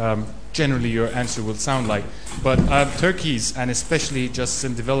generally your answer will sound like, but Turkey's, and especially Justice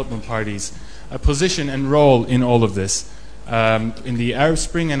and Development Party's, position and role in all of this, in the Arab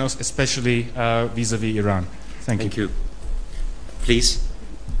Spring and especially vis-a-vis Iran. Thank you. Please.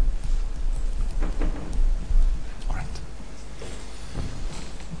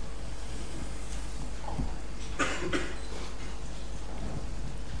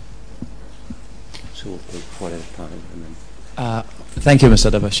 So we'll take 4 at a time. And then thank you,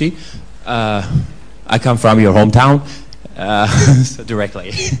 Mr. Dabashi. I come from your hometown, so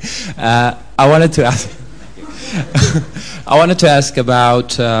directly. I wanted to ask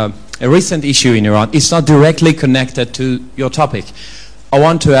about a recent issue in Iran. It's not directly connected to your topic. I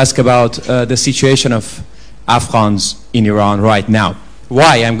want to ask about the situation of Afghans in Iran right now.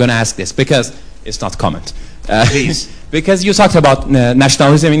 Why I'm going to ask this? Because it's not comment. Please. Because you talked about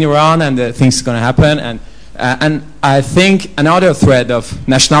nationalism in Iran and the things going to happen, and I think another thread of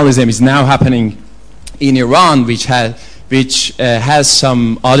nationalism is now happening in Iran, which has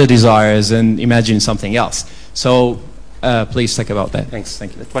some other desires and imagine something else. So please talk about that. Thanks.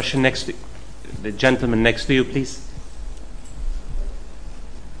 Thank you. The question next to the gentleman next to you, please.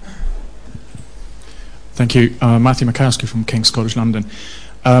 Thank you. Matthew Makowski from King's College London.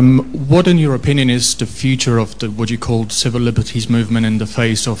 What, in your opinion, is the future of the what you call civil liberties movement in the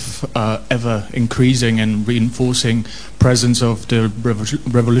face of ever increasing and reinforcing presence of the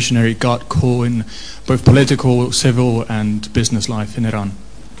Revolutionary Guard Corps in both political, civil, and business life in Iran?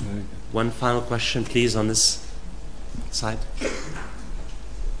 One final question, please, on this side.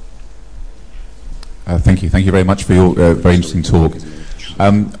 Thank you. Thank you very much for your very interesting talk.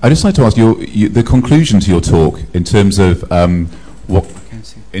 I'd just like to ask the conclusion to your talk in terms of what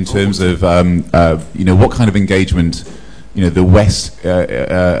kind of engagement the West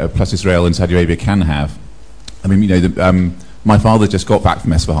plus Israel and Saudi Arabia can have. I mean, my father just got back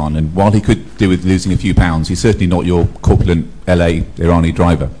from Esfahan, and while he could do with losing a few pounds, he's certainly not your corpulent LA Irani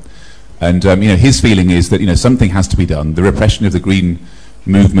driver. And his feeling is that something has to be done. The repression of the Green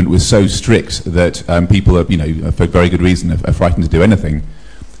movement was so strict that people are, for very good reason, are frightened to do anything.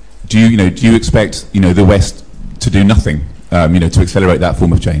 Do you expect the West to do nothing, to accelerate that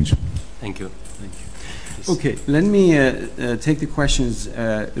form of change? Thank you. Okay, let me take the questions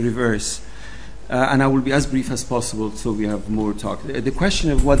reverse, and I will be as brief as possible so we have more talk. The question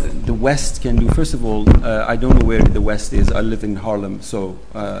of what the West can do, first of all, I don't know where the West is. I live in Harlem, so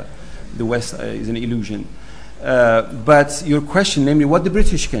the West is an illusion. But your question, namely what the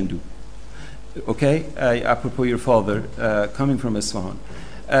British can do, okay, apropos your father, coming from Isfahan.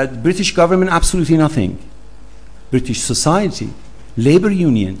 British government, absolutely nothing. British society, labor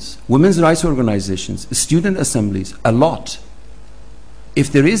unions, women's rights organizations, student assemblies, a lot. If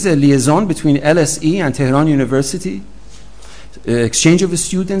there is a liaison between LSE and Tehran University, exchange of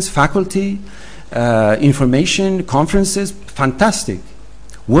students, faculty, information, conferences, fantastic.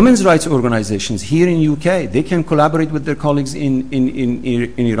 Women's rights organizations here in UK, they can collaborate with their colleagues in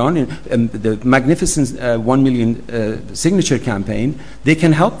Iran. The magnificent 1 million signature campaign, they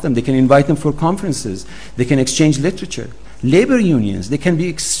can help them. They can invite them for conferences. They can exchange literature. Labor unions, they can be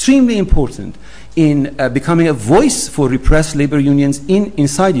extremely important in becoming a voice for repressed labor unions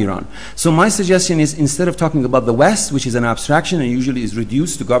inside Iran. So my suggestion is, instead of talking about the West, which is an abstraction and usually is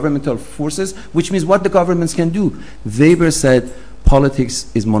reduced to governmental forces, which means what the governments can do. Weber said,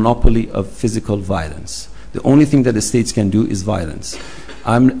 politics is monopoly of physical violence. The only thing that the states can do is violence.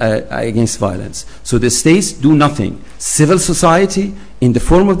 I'm against violence. So the states do nothing. Civil society, in the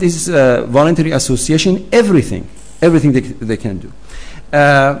form of this voluntary association, everything they can do.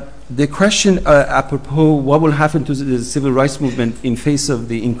 The question apropos what will happen to the civil rights movement in face of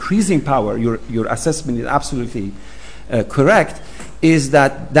the increasing power, your assessment is absolutely correct, is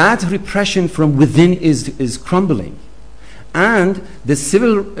that repression from within is crumbling. And the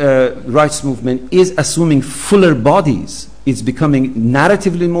civil rights movement is assuming fuller bodies. It's becoming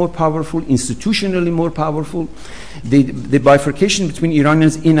narratively more powerful, institutionally more powerful. The bifurcation between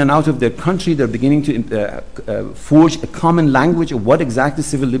Iranians in and out of their country, they're beginning to forge a common language of what exactly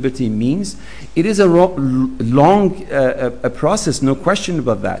civil liberty means. It is a long process, no question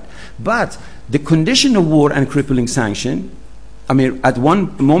about that. But the condition of war and crippling sanction, I mean, at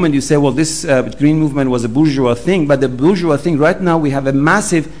one moment you say, well, this green movement was a bourgeois thing, but the bourgeois thing, right now we have a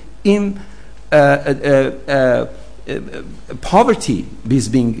massive poverty is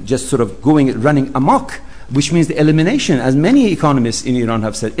being just sort of running amok, which means the elimination, as many economists in Iran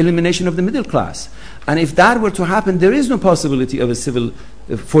have said, elimination of the middle class. And if that were to happen, there is no possibility of a civil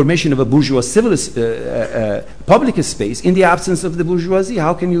formation of a bourgeois civil public space in the absence of the bourgeoisie.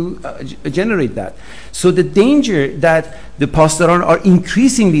 How can you generate that? So the danger that the Pastaran are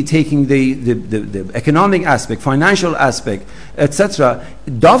increasingly taking the economic aspect, financial aspect, etc.,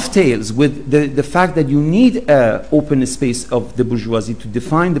 dovetails with the fact that you need an open space of the bourgeoisie to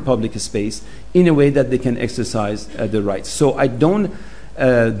define the public space in a way that they can exercise their rights. So I don't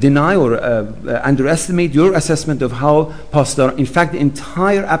deny or underestimate your assessment of how Pasdaran, in fact, the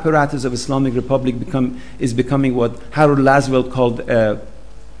entire apparatus of Islamic Republic is becoming what Harold Laswell called a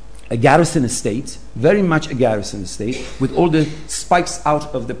garrison state, very much a garrison state, with all the spikes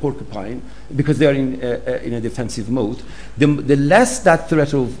out of the porcupine, because they are in a defensive mode. The less that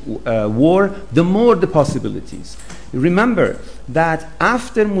threat of war, the more the possibilities. Remember that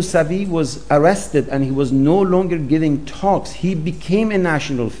after Mousavi was arrested and he was no longer giving talks, he became a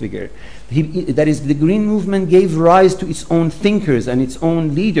national figure. That is, the Green Movement gave rise to its own thinkers and its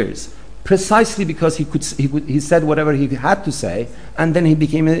own leaders, precisely because he said whatever he had to say, and then he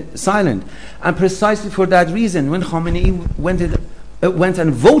became silent. And precisely for that reason, when Khamenei went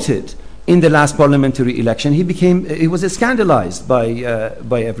and voted in the last parliamentary election, he was scandalized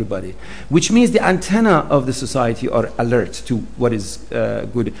by everybody, which means the antenna of the society are alert to what is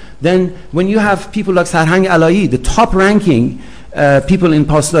good. Then when you have people like Sarhang Alayi, the top-ranking people in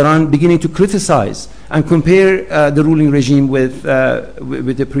Pasdaran, beginning to criticize and compare the ruling regime with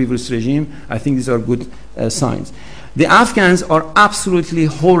the previous regime, I think these are good signs. The Afghans are absolutely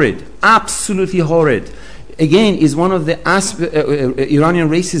horrid, absolutely horrid. Again, is one of the Iranian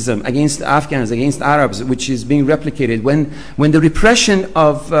racism against Afghans, against Arabs, which is being replicated. When the repression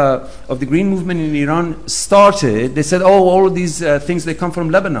of the Green Movement in Iran started, they said, oh, all of these things, they come from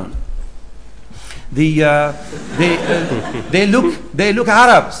Lebanon. They look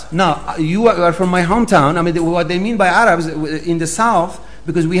Arabs. Now, you are from my hometown. I mean, what they mean by Arabs in the south,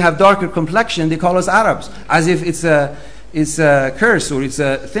 because we have darker complexion, they call us Arabs, as if it's a curse or it's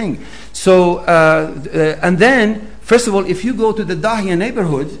a thing. So, and then First of all, if you go to the Dahia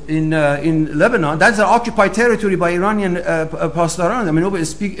neighborhood in Lebanon, that's an occupied territory by Iranian Pasdaran. I mean, nobody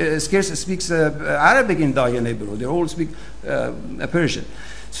scarce speaks Arabic in Dahia neighborhood. They all speak Persian.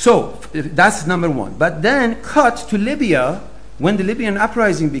 So that's number one. But then cut to Libya, when the Libyan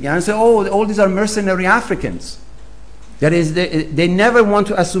uprising began, say, oh, all these are mercenary Africans. That is, they never want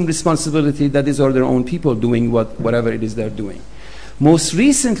to assume responsibility that these are their own people doing whatever it is they're doing. Most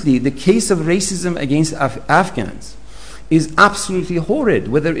recently, the case of racism against Afghans is absolutely horrid,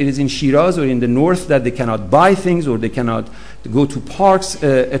 whether it is in Shiraz or in the north, that they cannot buy things or they cannot go to parks,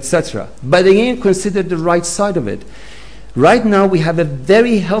 etc. But again, consider the right side of it. Right now, we have a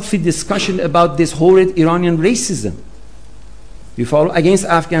very healthy discussion about this horrid Iranian racism. You follow? Against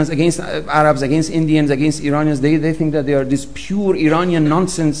Afghans, against Arabs, against Indians, against Iranians. They think that they are this pure Iranian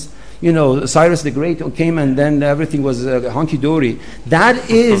nonsense. You know, Cyrus the Great came and then everything was hunky-dory.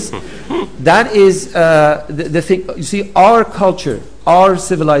 That is the thing. You see, our culture, our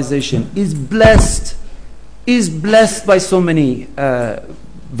civilization is blessed by so many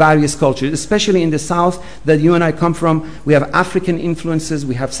various cultures, especially in the South that you and I come from. We have African influences,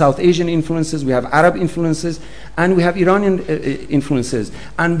 we have South Asian influences, we have Arab influences, and we have Iranian influences.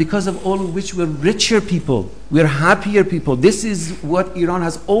 And because of all of which, we're richer people, we're happier people. This is what Iran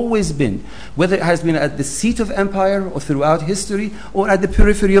has always been, whether it has been at the seat of empire or throughout history or at the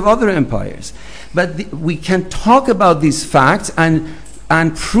periphery of other empires. But we can talk about these facts and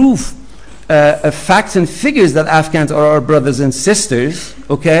prove facts and figures that Afghans are our brothers and sisters,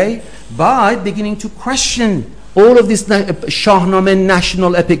 okay, by beginning to question all of this Shahnameh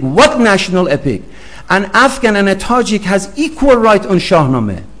national epic. What national epic? An Afghan and a Tajik has equal right on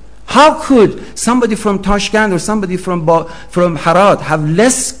Shahnameh. How could somebody from Tashkent or somebody from Herat have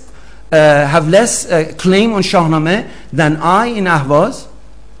less claim on Shahnameh than I in Ahvaz?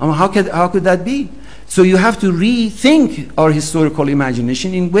 How could that be? So you have to rethink our historical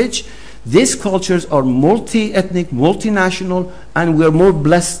imagination, in which these cultures are multi-ethnic, multinational, and we're more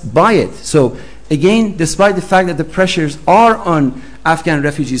blessed by it. So again, despite the fact that the pressures are on Afghan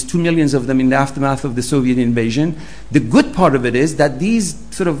refugees, 2 million of them in the aftermath of the Soviet invasion, the good part of it is that these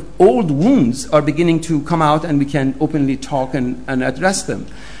sort of old wounds are beginning to come out and we can openly talk and address them.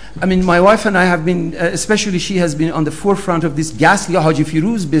 I mean, my wife and I have been, especially she has been on the forefront of this ghastly Haji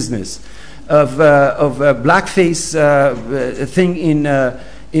Firuz business of blackface thing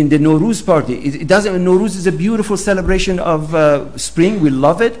in the Nowruz party. Nowruz is a beautiful celebration of spring. We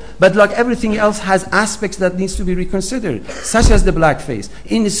love it. But like everything else, has aspects that needs to be reconsidered, such as the blackface.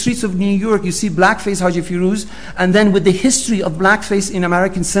 In the streets of New York, you see blackface Haji Firuz, and then with the history of blackface in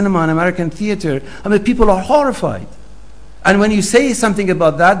American cinema and American theater, I mean, people are horrified. And when you say something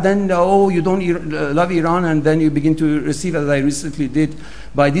about that, then, oh, you don't love Iran, and then you begin to receive, as I recently did,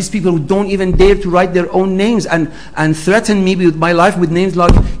 by these people who don't even dare to write their own names and threaten me with my life with names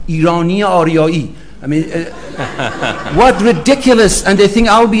like Iraniya Aryai. I mean, what ridiculous! And they think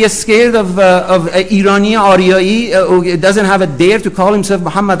I'll be scared of Iraniya Aryai, who doesn't have a dare to call himself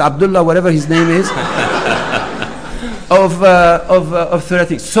Muhammad Abdullah, whatever his name is. Of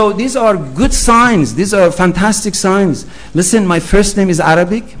threatening. So these are good signs. These are fantastic signs. Listen, my first name is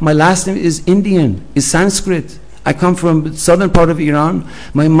Arabic. My last name is Indian, is Sanskrit. I come from the southern part of Iran.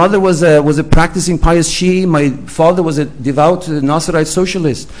 My mother was a practicing pious Shi'i. My father was a devout Nasserite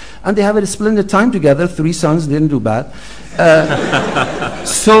socialist. And they have a splendid time together. 3 sons, didn't do bad.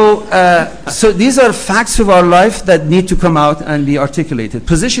 So these are facts of our life that need to come out and be articulated.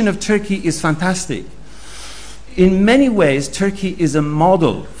 Position of Turkey is fantastic. In many ways, Turkey is a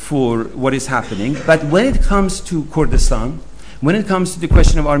model for what is happening. But when it comes to Kurdistan, when it comes to the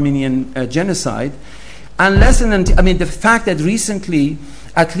question of Armenian genocide, unless and until, I mean, the fact that recently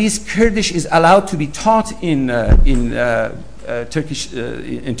at least Kurdish is allowed to be taught in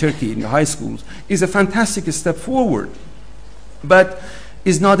Turkey in high schools is a fantastic step forward, but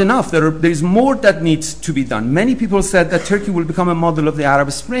is not enough. There is more that needs to be done. Many people said that Turkey will become a model of the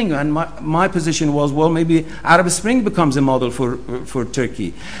Arab Spring, and my position was, well, maybe Arab Spring becomes a model for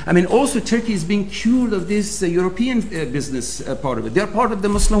Turkey. I mean, also Turkey is being cured of this European business part of it. They're part of the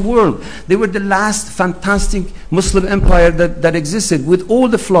Muslim world. They were the last fantastic Muslim empire that existed, with all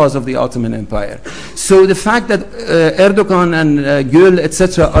the flaws of the Ottoman Empire. So the fact that Erdogan and Gül,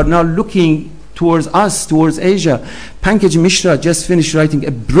 etc., are now looking towards us, towards Asia. Pankaj Mishra just finished writing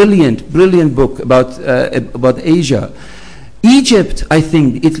a brilliant book about Asia. Egypt, I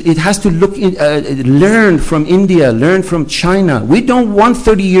think, it has to learn from India, learn from China. We don't want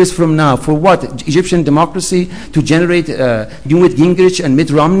 30 years from now, for what? Egyptian democracy to generate Newt Gingrich and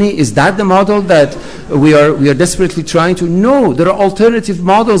Mitt Romney? Is that the model that we are desperately trying to? No, there are alternative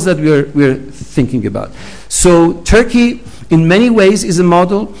models that we're thinking about. So Turkey, in many ways, is a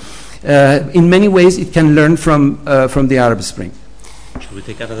model. In many ways, it can learn from the Arab Spring. Shall we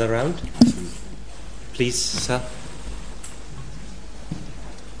take another round? Please, sir.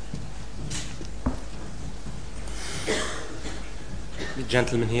 The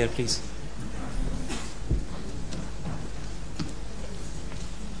gentleman here, please.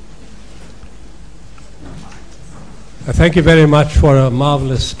 Thank you very much for a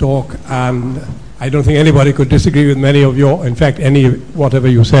marvelous talk, and I don't think anybody could disagree with many of your, in fact, whatever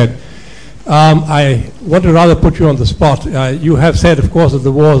you said. I want to rather put you on the spot. You have said, of course, that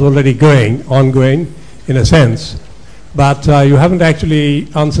the war is already ongoing, in a sense, but you haven't actually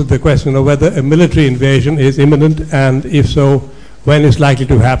answered the question of whether a military invasion is imminent, and if so, when it's likely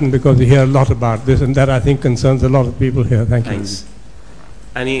to happen, because we hear a lot about this, and that, I think, concerns a lot of people here. Thank you.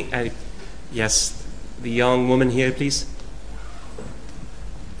 Thanks. Yes, the young woman here, please.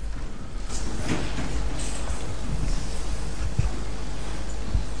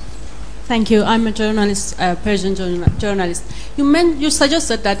 Thank you. I'm a journalist, Persian journalist. You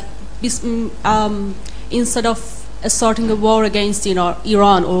suggested that instead of starting a war against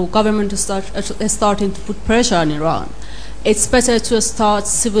Iran, or government starting to put pressure on Iran, it's better to start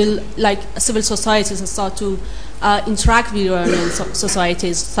civil societies start to interact with Iranian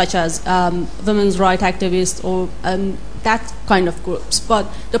societies, such as women's rights activists or that kind of groups. But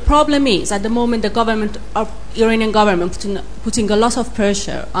the problem is, at the moment, the Iranian government putting a lot of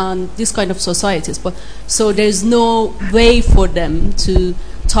pressure on this kind of societies. So there's no way for them to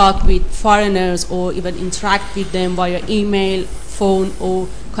talk with foreigners or even interact with them via email, phone, or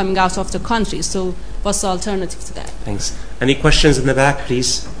coming out of the country. So what's the alternative to that? Thanks. Any questions in the back,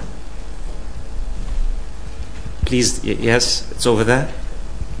 please? Please, yes, it's over there.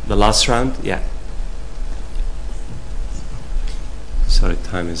 The last round, yeah. Sorry,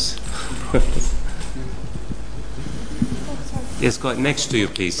 time is... Yes, go ahead. Next to you,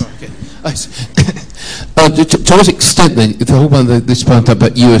 please. Okay. To what extent, then, the whole one of this point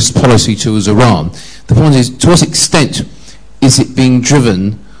about US policy towards Iran, the point is, to what extent is it being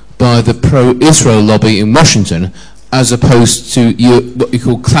driven by the pro-Israel lobby in Washington, as opposed to what we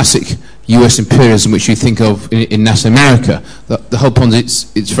call classic US imperialism, which you think of in Latin America? The whole point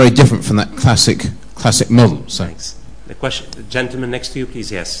is it's very different from that classic model. So. Thanks. The gentleman next to you,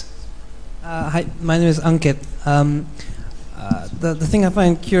 please. Yes. Hi, my name is Ankit. The thing I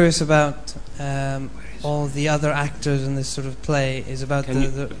find curious about all the other actors in this sort of play is about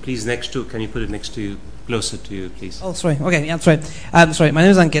please, can you put it next to you, closer to you, please? Oh, sorry. Okay, yeah, that's right. Sorry, my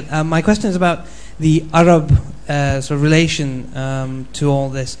name is Ankit. My question is about the Arab sort of relation to all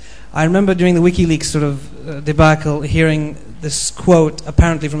this. I remember during the WikiLeaks sort of debacle hearing this quote,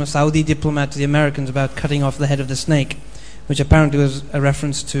 apparently from a Saudi diplomat to the Americans, about cutting off the head of the snake, which apparently was a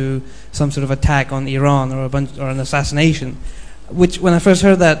reference to some sort of attack on Iran or an assassination. Which, when I first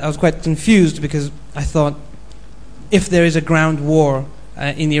heard that, I was quite confused, because I thought, if there is a ground war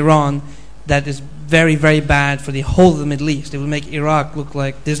in Iran, that is very, very bad for the whole of the Middle East. It will make Iraq look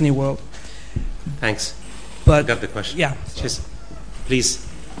like Disney World. Thanks. But I got the question. Yeah. Just, please.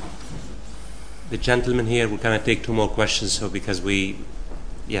 The gentleman here, we're going to take two more questions,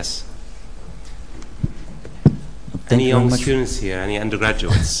 yes. Any young students here, any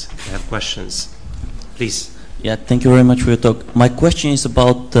undergraduates have questions? Please. Yeah, thank you very much for your talk. My question is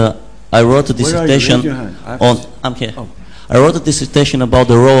about, I wrote a dissertation on, I'm here. Oh. I wrote a dissertation about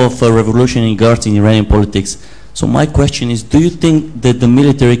the role of revolutionary guards in Iranian politics. So my question is, do you think that the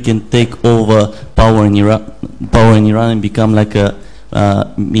military can take over power in Iran and become like a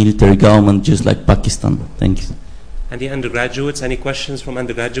military government, just like Pakistan? Thank you. Any undergraduates? Any questions from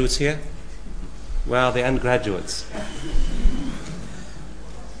undergraduates here? Well, the undergraduates.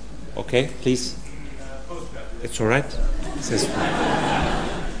 Okay, please. It's all right. Here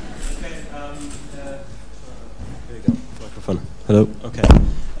you go. Microphone. Hello. Okay.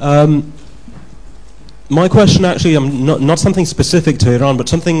 My question, actually, not something specific to Iran, but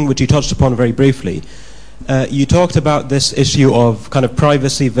something which you touched upon very briefly. You talked about this issue of kind of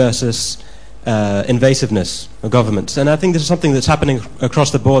privacy versus invasiveness of governments, and I think this is something that's happening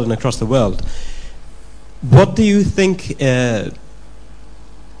across the board and across the world. What do you think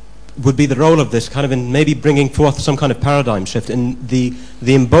would be the role of this, kind of in maybe bringing forth some kind of paradigm shift in the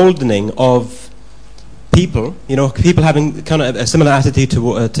emboldening of people? People having kind of a similar attitude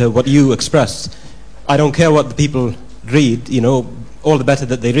to what you expressed. I don't care what the people read, all the better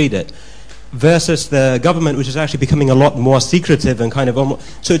that they read it, versus the government, which is actually becoming a lot more secretive and kind of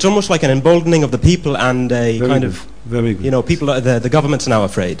so it's almost like an emboldening of the people and a very good. People, the government's now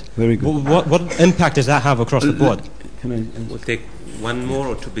afraid. Very good. What impact does that have across the board? We'll take one more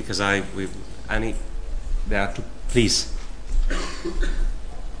or two because there are two. Please.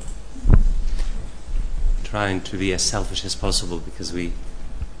 Trying to be as selfish as possible because we.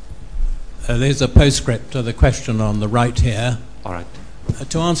 There's a postscript to the question on the right here. All right.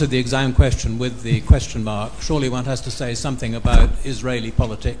 To answer the exam question with the question mark, surely one has to say something about Israeli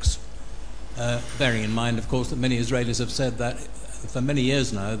politics, bearing in mind, of course, that many Israelis have said that for many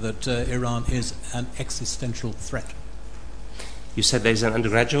years now that Iran is an existential threat. You said there's an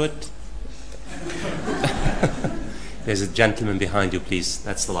undergraduate? There's a gentleman behind you, please.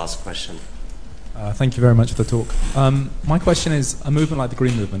 That's the last question. Thank you very much for the talk. My question is, a movement like the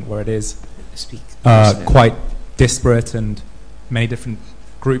Green Movement, where it is quite disparate and many different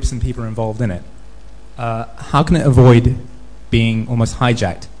groups and people are involved in it, how can it avoid being almost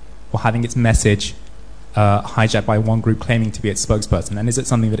hijacked or having its message hijacked by one group claiming to be its spokesperson? And is it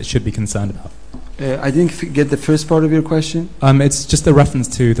something that it should be concerned about? I didn't get the first part of your question. It's just a reference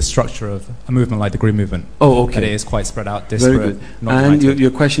to the structure of a movement like the Green Movement. Oh, okay. That it is quite spread out, disparate. Very good. Not and united.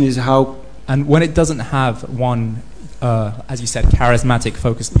 your question is how... And when it doesn't have one, as you said, charismatic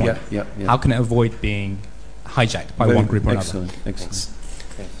focus point, how can it avoid being hijacked by one group or another? Excellent.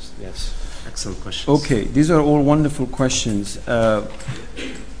 Yes. Excellent questions. Okay, these are all wonderful questions. Let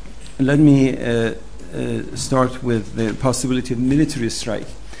me start with the possibility of military strike.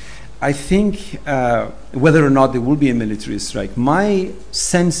 I think whether or not there will be a military strike, my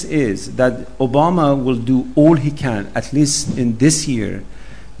sense is that Obama will do all he can, at least in this year,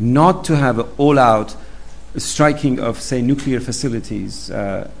 not to have an all-out striking of, say, nuclear facilities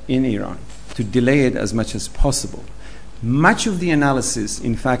in Iran, to delay it as much as possible. Much of the analysis,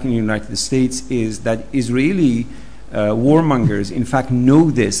 in fact, in the United States is that Israeli warmongers, in fact,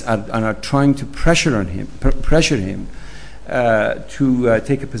 know this and are trying to pressure him to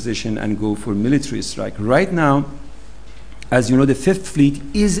take a position and go for military strike. Right now, as you know, the Fifth Fleet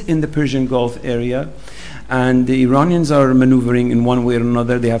is in the Persian Gulf area, and the Iranians are maneuvering in one way or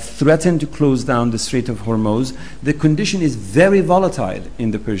another. They have threatened to close down the Strait of Hormuz. The condition is very volatile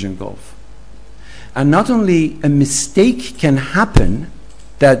in the Persian Gulf. And not only a mistake can happen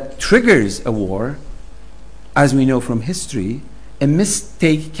that triggers a war, as we know from history, a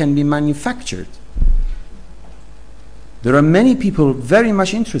mistake can be manufactured. There are many people very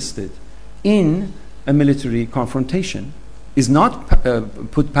much interested in a military confrontation. Is not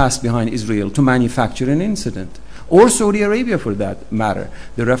put past behind Israel to manufacture an incident, or Saudi Arabia for that matter.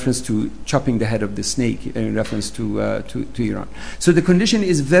 The reference to chopping the head of the snake in reference to Iran. So the condition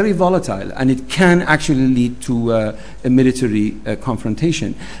is very volatile, and it can actually lead to a military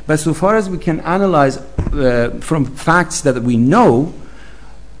confrontation. But so far as we can analyze from facts that we know,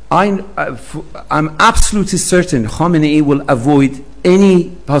 I'm absolutely certain Khamenei will avoid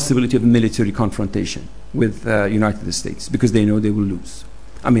any possibility of military confrontation with United States, because they know they will lose.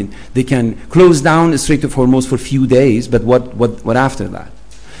 I mean, they can close down the Strait of Hormuz for a few days, but what after that?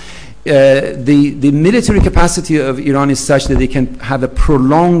 The military capacity of Iran is such that they can have a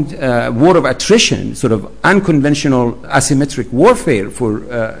prolonged war of attrition, sort of unconventional asymmetric warfare for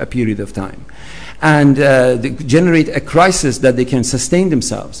a period of time, and they generate a crisis that they can sustain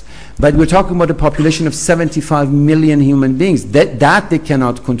themselves. But we're talking about a population of 75 million human beings that they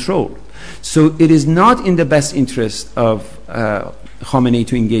cannot control. So it is not in the best interest of Khamenei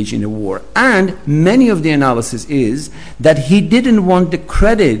to engage in a war. And many of the analysis is that he didn't want the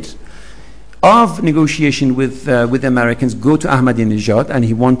credit of negotiation with Americans go to Ahmadinejad, and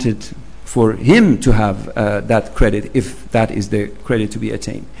he wanted for him to have that credit, if that is the credit to be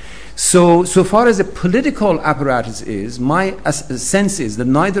attained. So far as the political apparatus is, my sense is that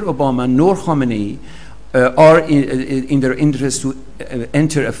neither Obama nor Khamenei are in their interest to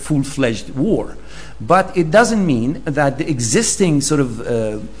enter a full-fledged war. But it doesn't mean that the existing sort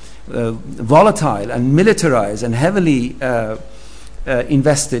of volatile and militarized and heavily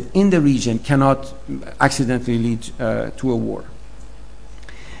invested in the region cannot accidentally lead to a war.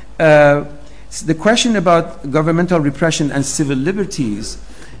 The question about governmental repression and civil liberties,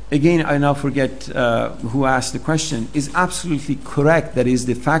 again, I now forget who asked the question, is absolutely correct. That is,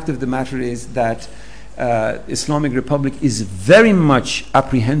 the fact of the matter is that Islamic Republic is very much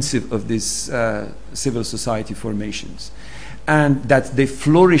apprehensive of these civil society formations, and that they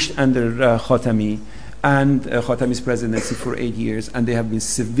flourished under Khatami, and Khatami's presidency for 8 years, and they have been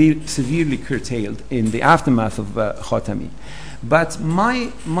severely curtailed in the aftermath of Khatami. But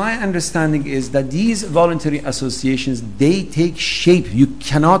my understanding is that these voluntary associations, they take shape. You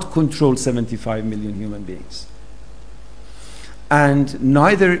cannot control 75 million human beings. And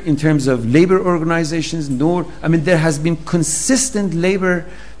neither in terms of labor organizations, nor, I mean, there has been consistent labor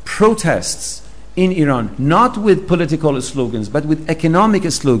protests in Iran, not with political slogans, but with economic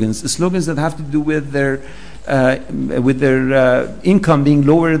slogans that have to do with their income being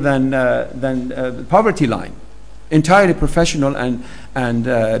lower than the poverty line. Entirely professional and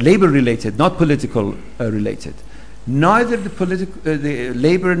labor related, not political related. Neither the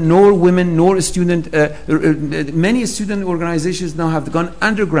labor nor women nor student, many student organizations now have gone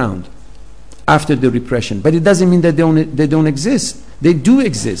underground after the repression, but it doesn't mean that they don't exist. They do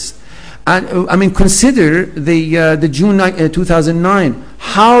exist. And I mean, consider the June 2009,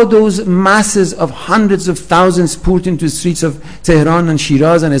 how those masses of hundreds of thousands poured into the streets of Tehran and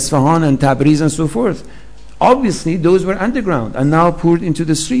Shiraz and Isfahan and Tabriz and so forth. Obviously, those were underground and now poured into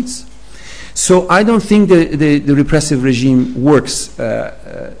the streets. So I don't think the repressive regime works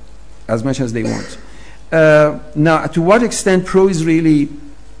as much as they want. Now, to what extent pro-Israeli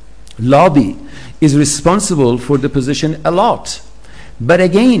lobby is responsible for the position? A lot. But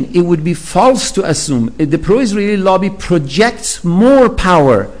again, it would be false to assume the pro-Israeli lobby projects more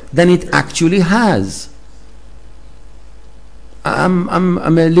power than it actually has. I'm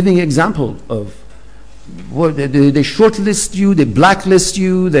a living example of what they shortlist you, they blacklist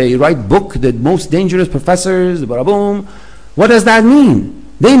you, they write book, the most dangerous professors, boom. What does that mean?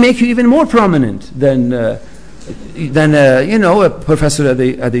 They make you even more prominent than you know, a professor at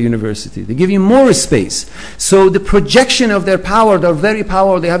the university. They give you more space. So the projection of their power, their very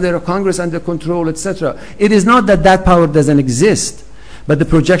power, they have their Congress under control, etc. It is not that power doesn't exist, but the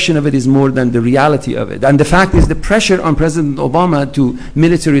projection of it is more than the reality of it. And the fact is, the pressure on President Obama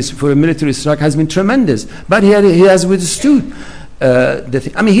for a military strike has been tremendous, but he has withstood.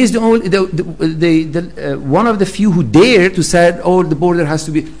 I mean, he's the only, one of the few who dared to say, oh, the border has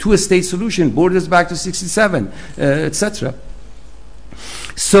to be two-state solution, borders back to 67, etc.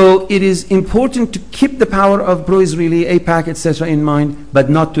 So it is important to keep the power of pro-Israeli, AIPAC, etc. in mind, but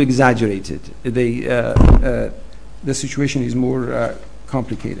not to exaggerate it. The situation is more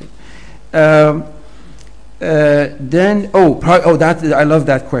complicated. I love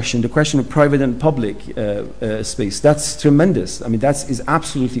that question. The question of private and public space. That's tremendous. I mean, that is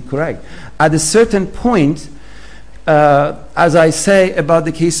absolutely correct. At a certain point, as I say about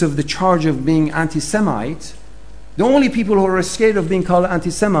the case of the charge of being anti-Semite, the only people who are scared of being called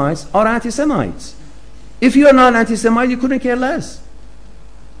anti-Semites are anti-Semites. If you are not anti-Semite, you couldn't care less.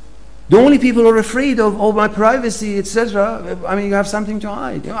 The only people who are afraid of my privacy, etc. I mean, you have something to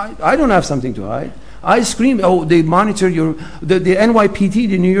hide. I don't have something to hide. I scream, oh, they monitor the NYPD,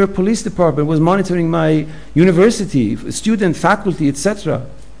 the New York Police Department, was monitoring my university, student, faculty, etc.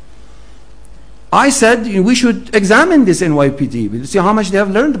 I said we should examine this NYPD, we'll see how much they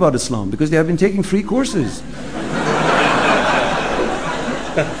have learned about Islam, because they have been taking free courses.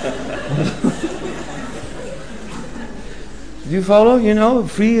 Do you follow? You know,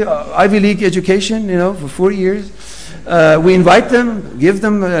 free Ivy League education, you know, for 4 years. We invite them, give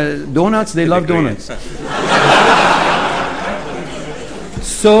them donuts. They love donuts.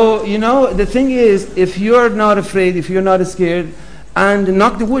 So, you know, the thing is, if you're not afraid, if you're not scared, and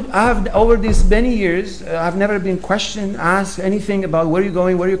knock the wood, I have, over these many years, I've never been questioned, asked anything about where you're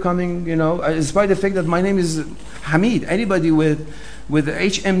going, where you're coming, you know, despite the fact that my name is Hamid. Anybody with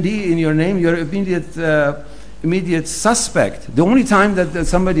HMD in your name, you're immediate suspect. The only time that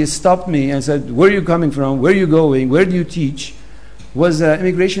somebody stopped me and said, where are you coming from, where are you going, where do you teach, was an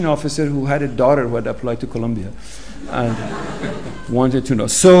immigration officer who had a daughter who had applied to Columbia and wanted to know.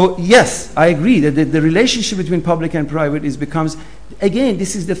 So yes, I agree that the relationship between public and private becomes, again,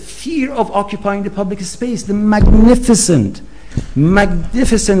 this is the fear of occupying the public space, the magnificent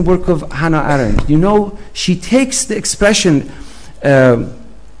work of Hannah Arendt. You know, she takes the expression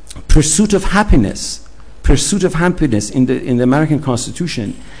pursuit of happiness in the American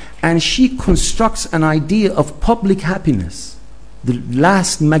Constitution, and she constructs an idea of public happiness. The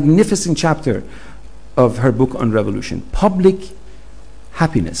last magnificent chapter of her book on revolution, public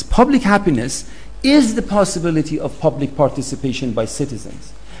happiness. Public happiness is the possibility of public participation by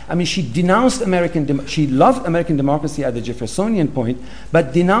citizens. I mean, she denounced she loved American democracy at the Jeffersonian point,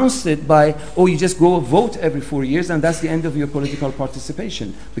 but denounced it by, oh, you just go vote every 4 years and that's the end of your political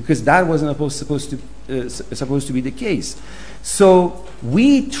participation, because that wasn't supposed to be the case. So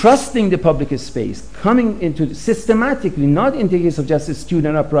we trusting the public space, coming into systematically, not in the case of just a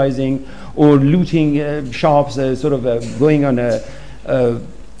student uprising or looting shops, going on a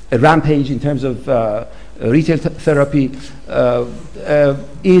rampage in terms of retail therapy,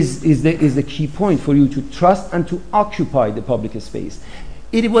 is the key point for you to trust and to occupy the public space.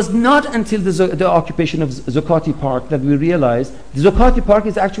 It was not until the occupation of Zuccotti Park that we realized the Zuccotti Park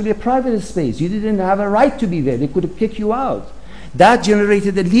is actually a private space. You didn't have a right to be there. They could have kicked you out. That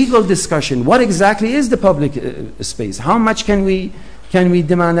generated a legal discussion. What exactly is the public space? How much can we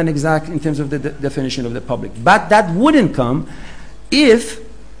demand an exact in terms of the definition of the public? But that wouldn't come if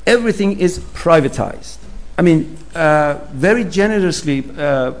everything is privatized. I mean, very generously,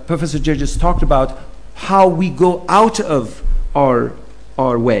 Professor Georges talked about how we go out of our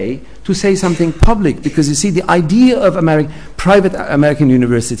way to say something public, because you see, the idea of private American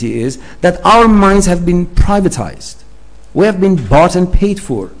university is that our minds have been privatized. We have been bought and paid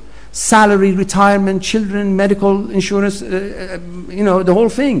for. Salary, retirement, children, medical insurance, the whole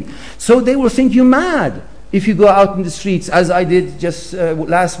thing. So they will think you mad if you go out in the streets, as I did just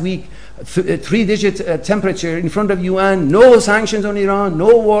last week, 3-digit temperature in front of UN, no sanctions on Iran,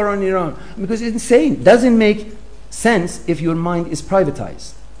 no war on Iran, because it's insane. Doesn't make sense if your mind is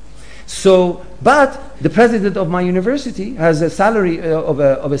privatized. So, but the president of my university has a salary of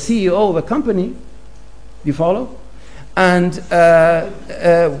a CEO of a company. You follow? And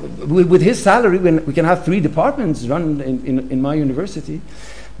with his salary, we can have 3 departments run in my university.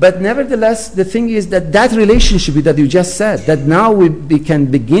 But nevertheless, the thing is that relationship that you just said, that now we can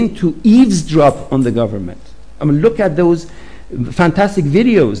begin to eavesdrop on the government. I mean, look at those fantastic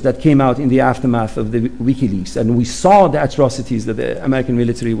videos that came out in the aftermath of the WikiLeaks, and we saw the atrocities that the American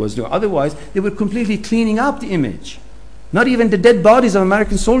military was doing. Otherwise, they were completely cleaning up the image. Not even the dead bodies of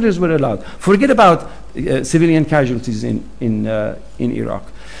American soldiers were allowed. Forget about civilian casualties in Iraq.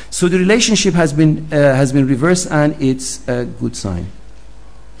 So the relationship has been reversed, and it's a good sign.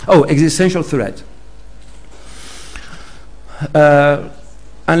 Oh, existential threat.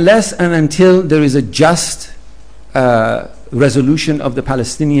 Unless and until there is a just resolution of the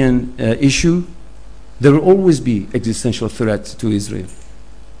Palestinian issue, there will always be existential threat to Israel.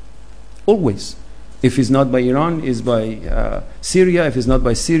 Always. If it's not by Iran, it's by Syria. If it's not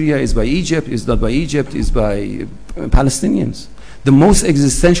by Syria, it's by Egypt. If it's not by Egypt, it's by Palestinians. The most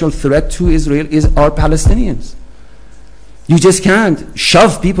existential threat to Israel is our Palestinians. You just can't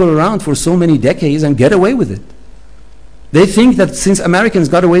shove people around for so many decades and get away with it. They think that since Americans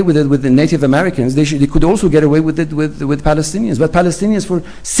got away with it with the Native Americans, they could also get away with it with Palestinians. But Palestinians for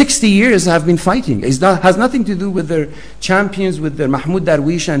 60 years have been fighting. It has nothing to do with their champions, with their Mahmoud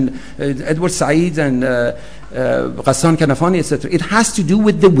Darwish and Edward Said and Ghassan Kanafani, etc. It has to do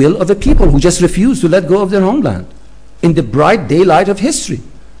with the will of the people who just refuse to let go of their homeland in the bright daylight of history.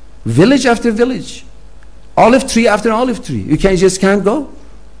 Village after village. Olive tree after olive tree. You just can't go.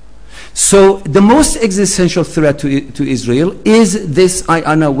 So the most existential threat to Israel is this, I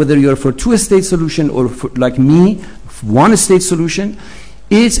don't know whether you're for 2-state solution or for, like me, 1-state solution.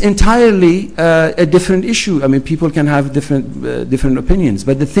 It's entirely a different issue. I mean, people can have different opinions.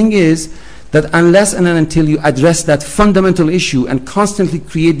 But the thing is that unless and until you address that fundamental issue and constantly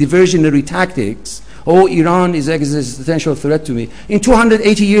create diversionary tactics, oh, Iran is an existential threat to me. In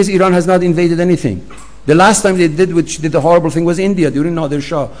 280 years, Iran has not invaded anything. The last time they did the horrible thing was India during Nadir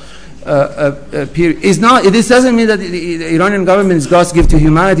Shah period. This doesn't mean that the Iranian government's God's gift to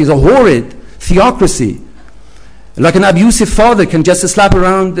humanity is a horrid theocracy. Like an abusive father can just slap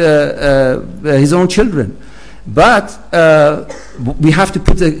around his own children. But we have to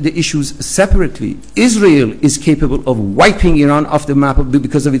put the issues separately. Israel is capable of wiping Iran off the map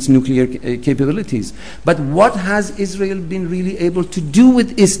because of its nuclear capabilities. But what has Israel been really able to do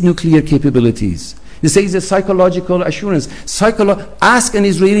with its nuclear capabilities? They say it's a psychological assurance. Ask an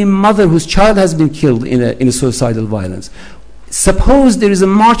Israeli mother whose child has been killed in a suicidal violence. Suppose there is a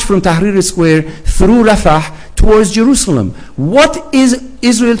march from Tahrir Square through Rafah towards Jerusalem. What is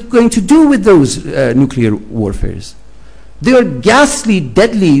Israel going to do with those nuclear warfares? They are ghastly,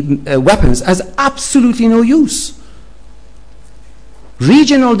 deadly weapons as absolutely no use.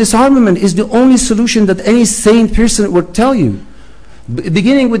 Regional disarmament is the only solution that any sane person would tell you.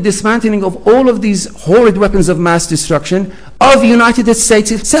 Beginning with dismantling of all of these horrid weapons of mass destruction of the United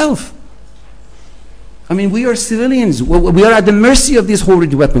States itself. I mean, we are civilians. We are at the mercy of these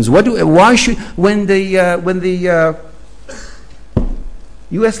horrid weapons. Why should when the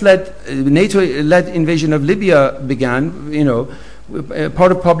U.S.-led, NATO-led invasion of Libya began,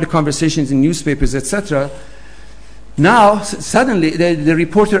 part of public conversations in newspapers, etc. Now, suddenly, the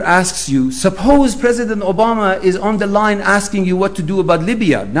reporter asks you, suppose President Obama is on the line asking you what to do about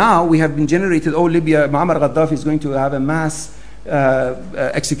Libya. Now, we have been generated, Libya, Muammar Gaddafi is going to have a mass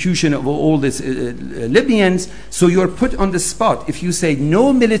execution of all these Libyans. So you're put on the spot. If you say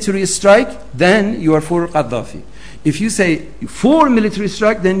no military strike, then you are for Gaddafi. If you say for military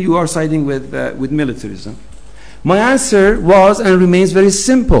strike, then you are siding with militarism. My answer was and remains very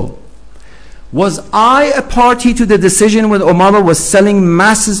simple. Was I a party to the decision when Obama was selling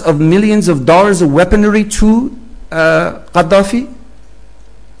masses of millions of dollars of weaponry to Gaddafi?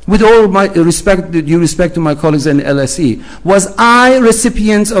 With all my due respect to my colleagues in LSE, was I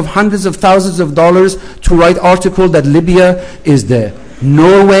recipient of hundreds of thousands of dollars to write article that Libya is the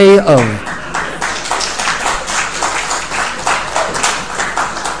Norway of...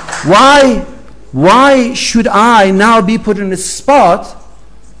 Why should I now be put in a spot?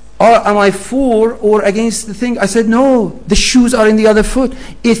 Or am I for or against the thing? I said, no, the shoes are in the other foot.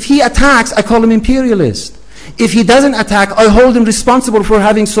 If he attacks, I call him imperialist. If he doesn't attack, I hold him responsible for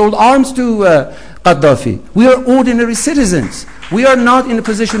having sold arms to Gaddafi. We are ordinary citizens. We are not in a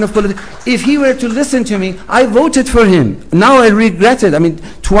position of politics. If he were to listen to me, I voted for him. Now I regret it. I mean,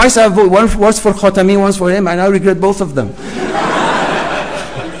 twice I voted, once for Khatami, once for him, and I regret both of them.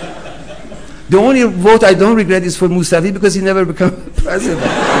 The only vote I don't regret is for Mousavi because he never became president.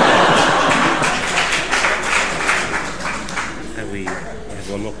 We have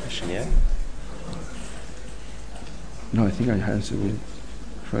one more question, yeah? No, I think I answered the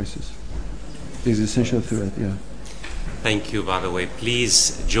crisis. Existential threat, yeah. Thank you, by the way.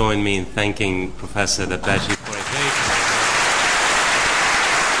 Please join me in thanking Professor Dabashi for a very...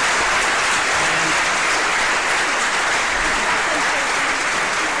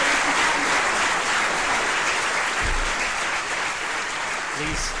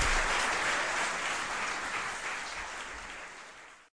 Please.